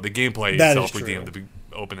 So the gameplay itself redeemed the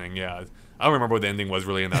opening, yeah. I don't remember what the ending was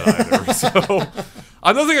really in that either. So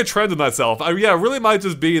I'm noticing a trend in myself. Yeah, it really might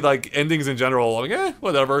just be like endings in general. Like,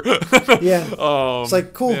 whatever. Yeah. It's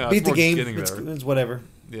like, cool, yeah, beat the game. There. It's whatever.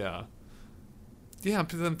 Yeah. Yeah,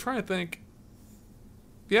 I'm trying to think.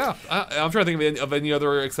 Yeah, I'm trying to think of any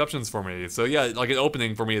other exceptions for me. So yeah, like an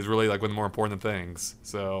opening for me is really like one of the more important things.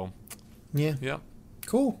 So yeah. Yeah.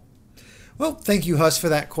 Cool. Well, thank you, Huss, for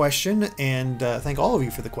that question, and thank all of you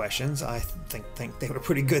for the questions. I think they were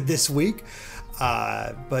pretty good this week.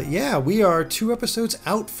 But yeah, we are 2 episodes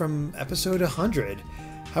out from episode 100.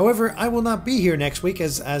 However, I will not be here next week,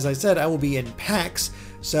 as I said, I will be in PAX.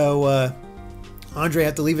 So, Andre, I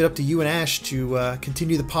have to leave it up to you and Ash to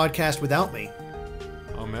continue the podcast without me.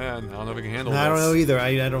 Oh man, I don't know if we can handle this. I don't know either.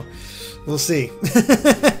 I don't. We'll see.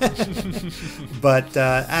 But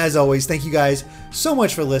as always, thank you guys so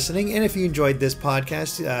much for listening. And if you enjoyed this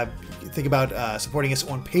podcast, think about supporting us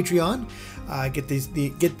on Patreon. Get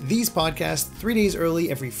these podcasts 3 days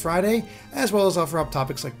early every Friday, as well as offer up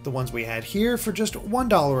topics like the ones we had here for just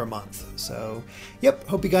 $1 a month. So, yep,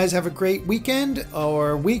 hope you guys have a great weekend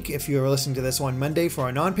or week if you're listening to this on Monday for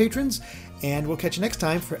our non-patrons. And we'll catch you next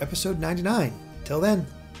time for episode 99. Till then,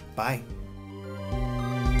 bye.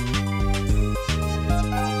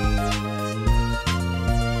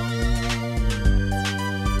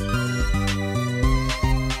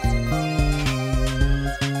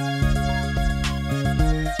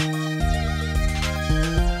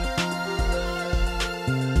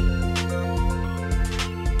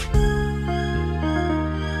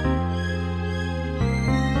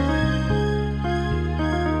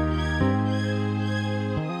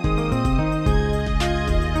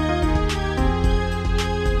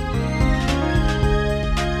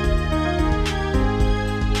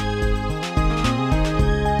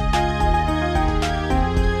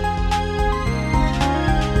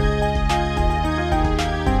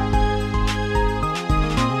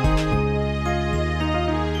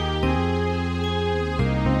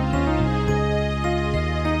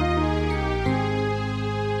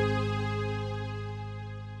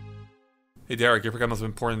 Hey Derek, you forgot the most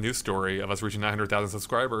important news story of us reaching 900,000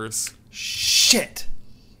 subscribers. Shit!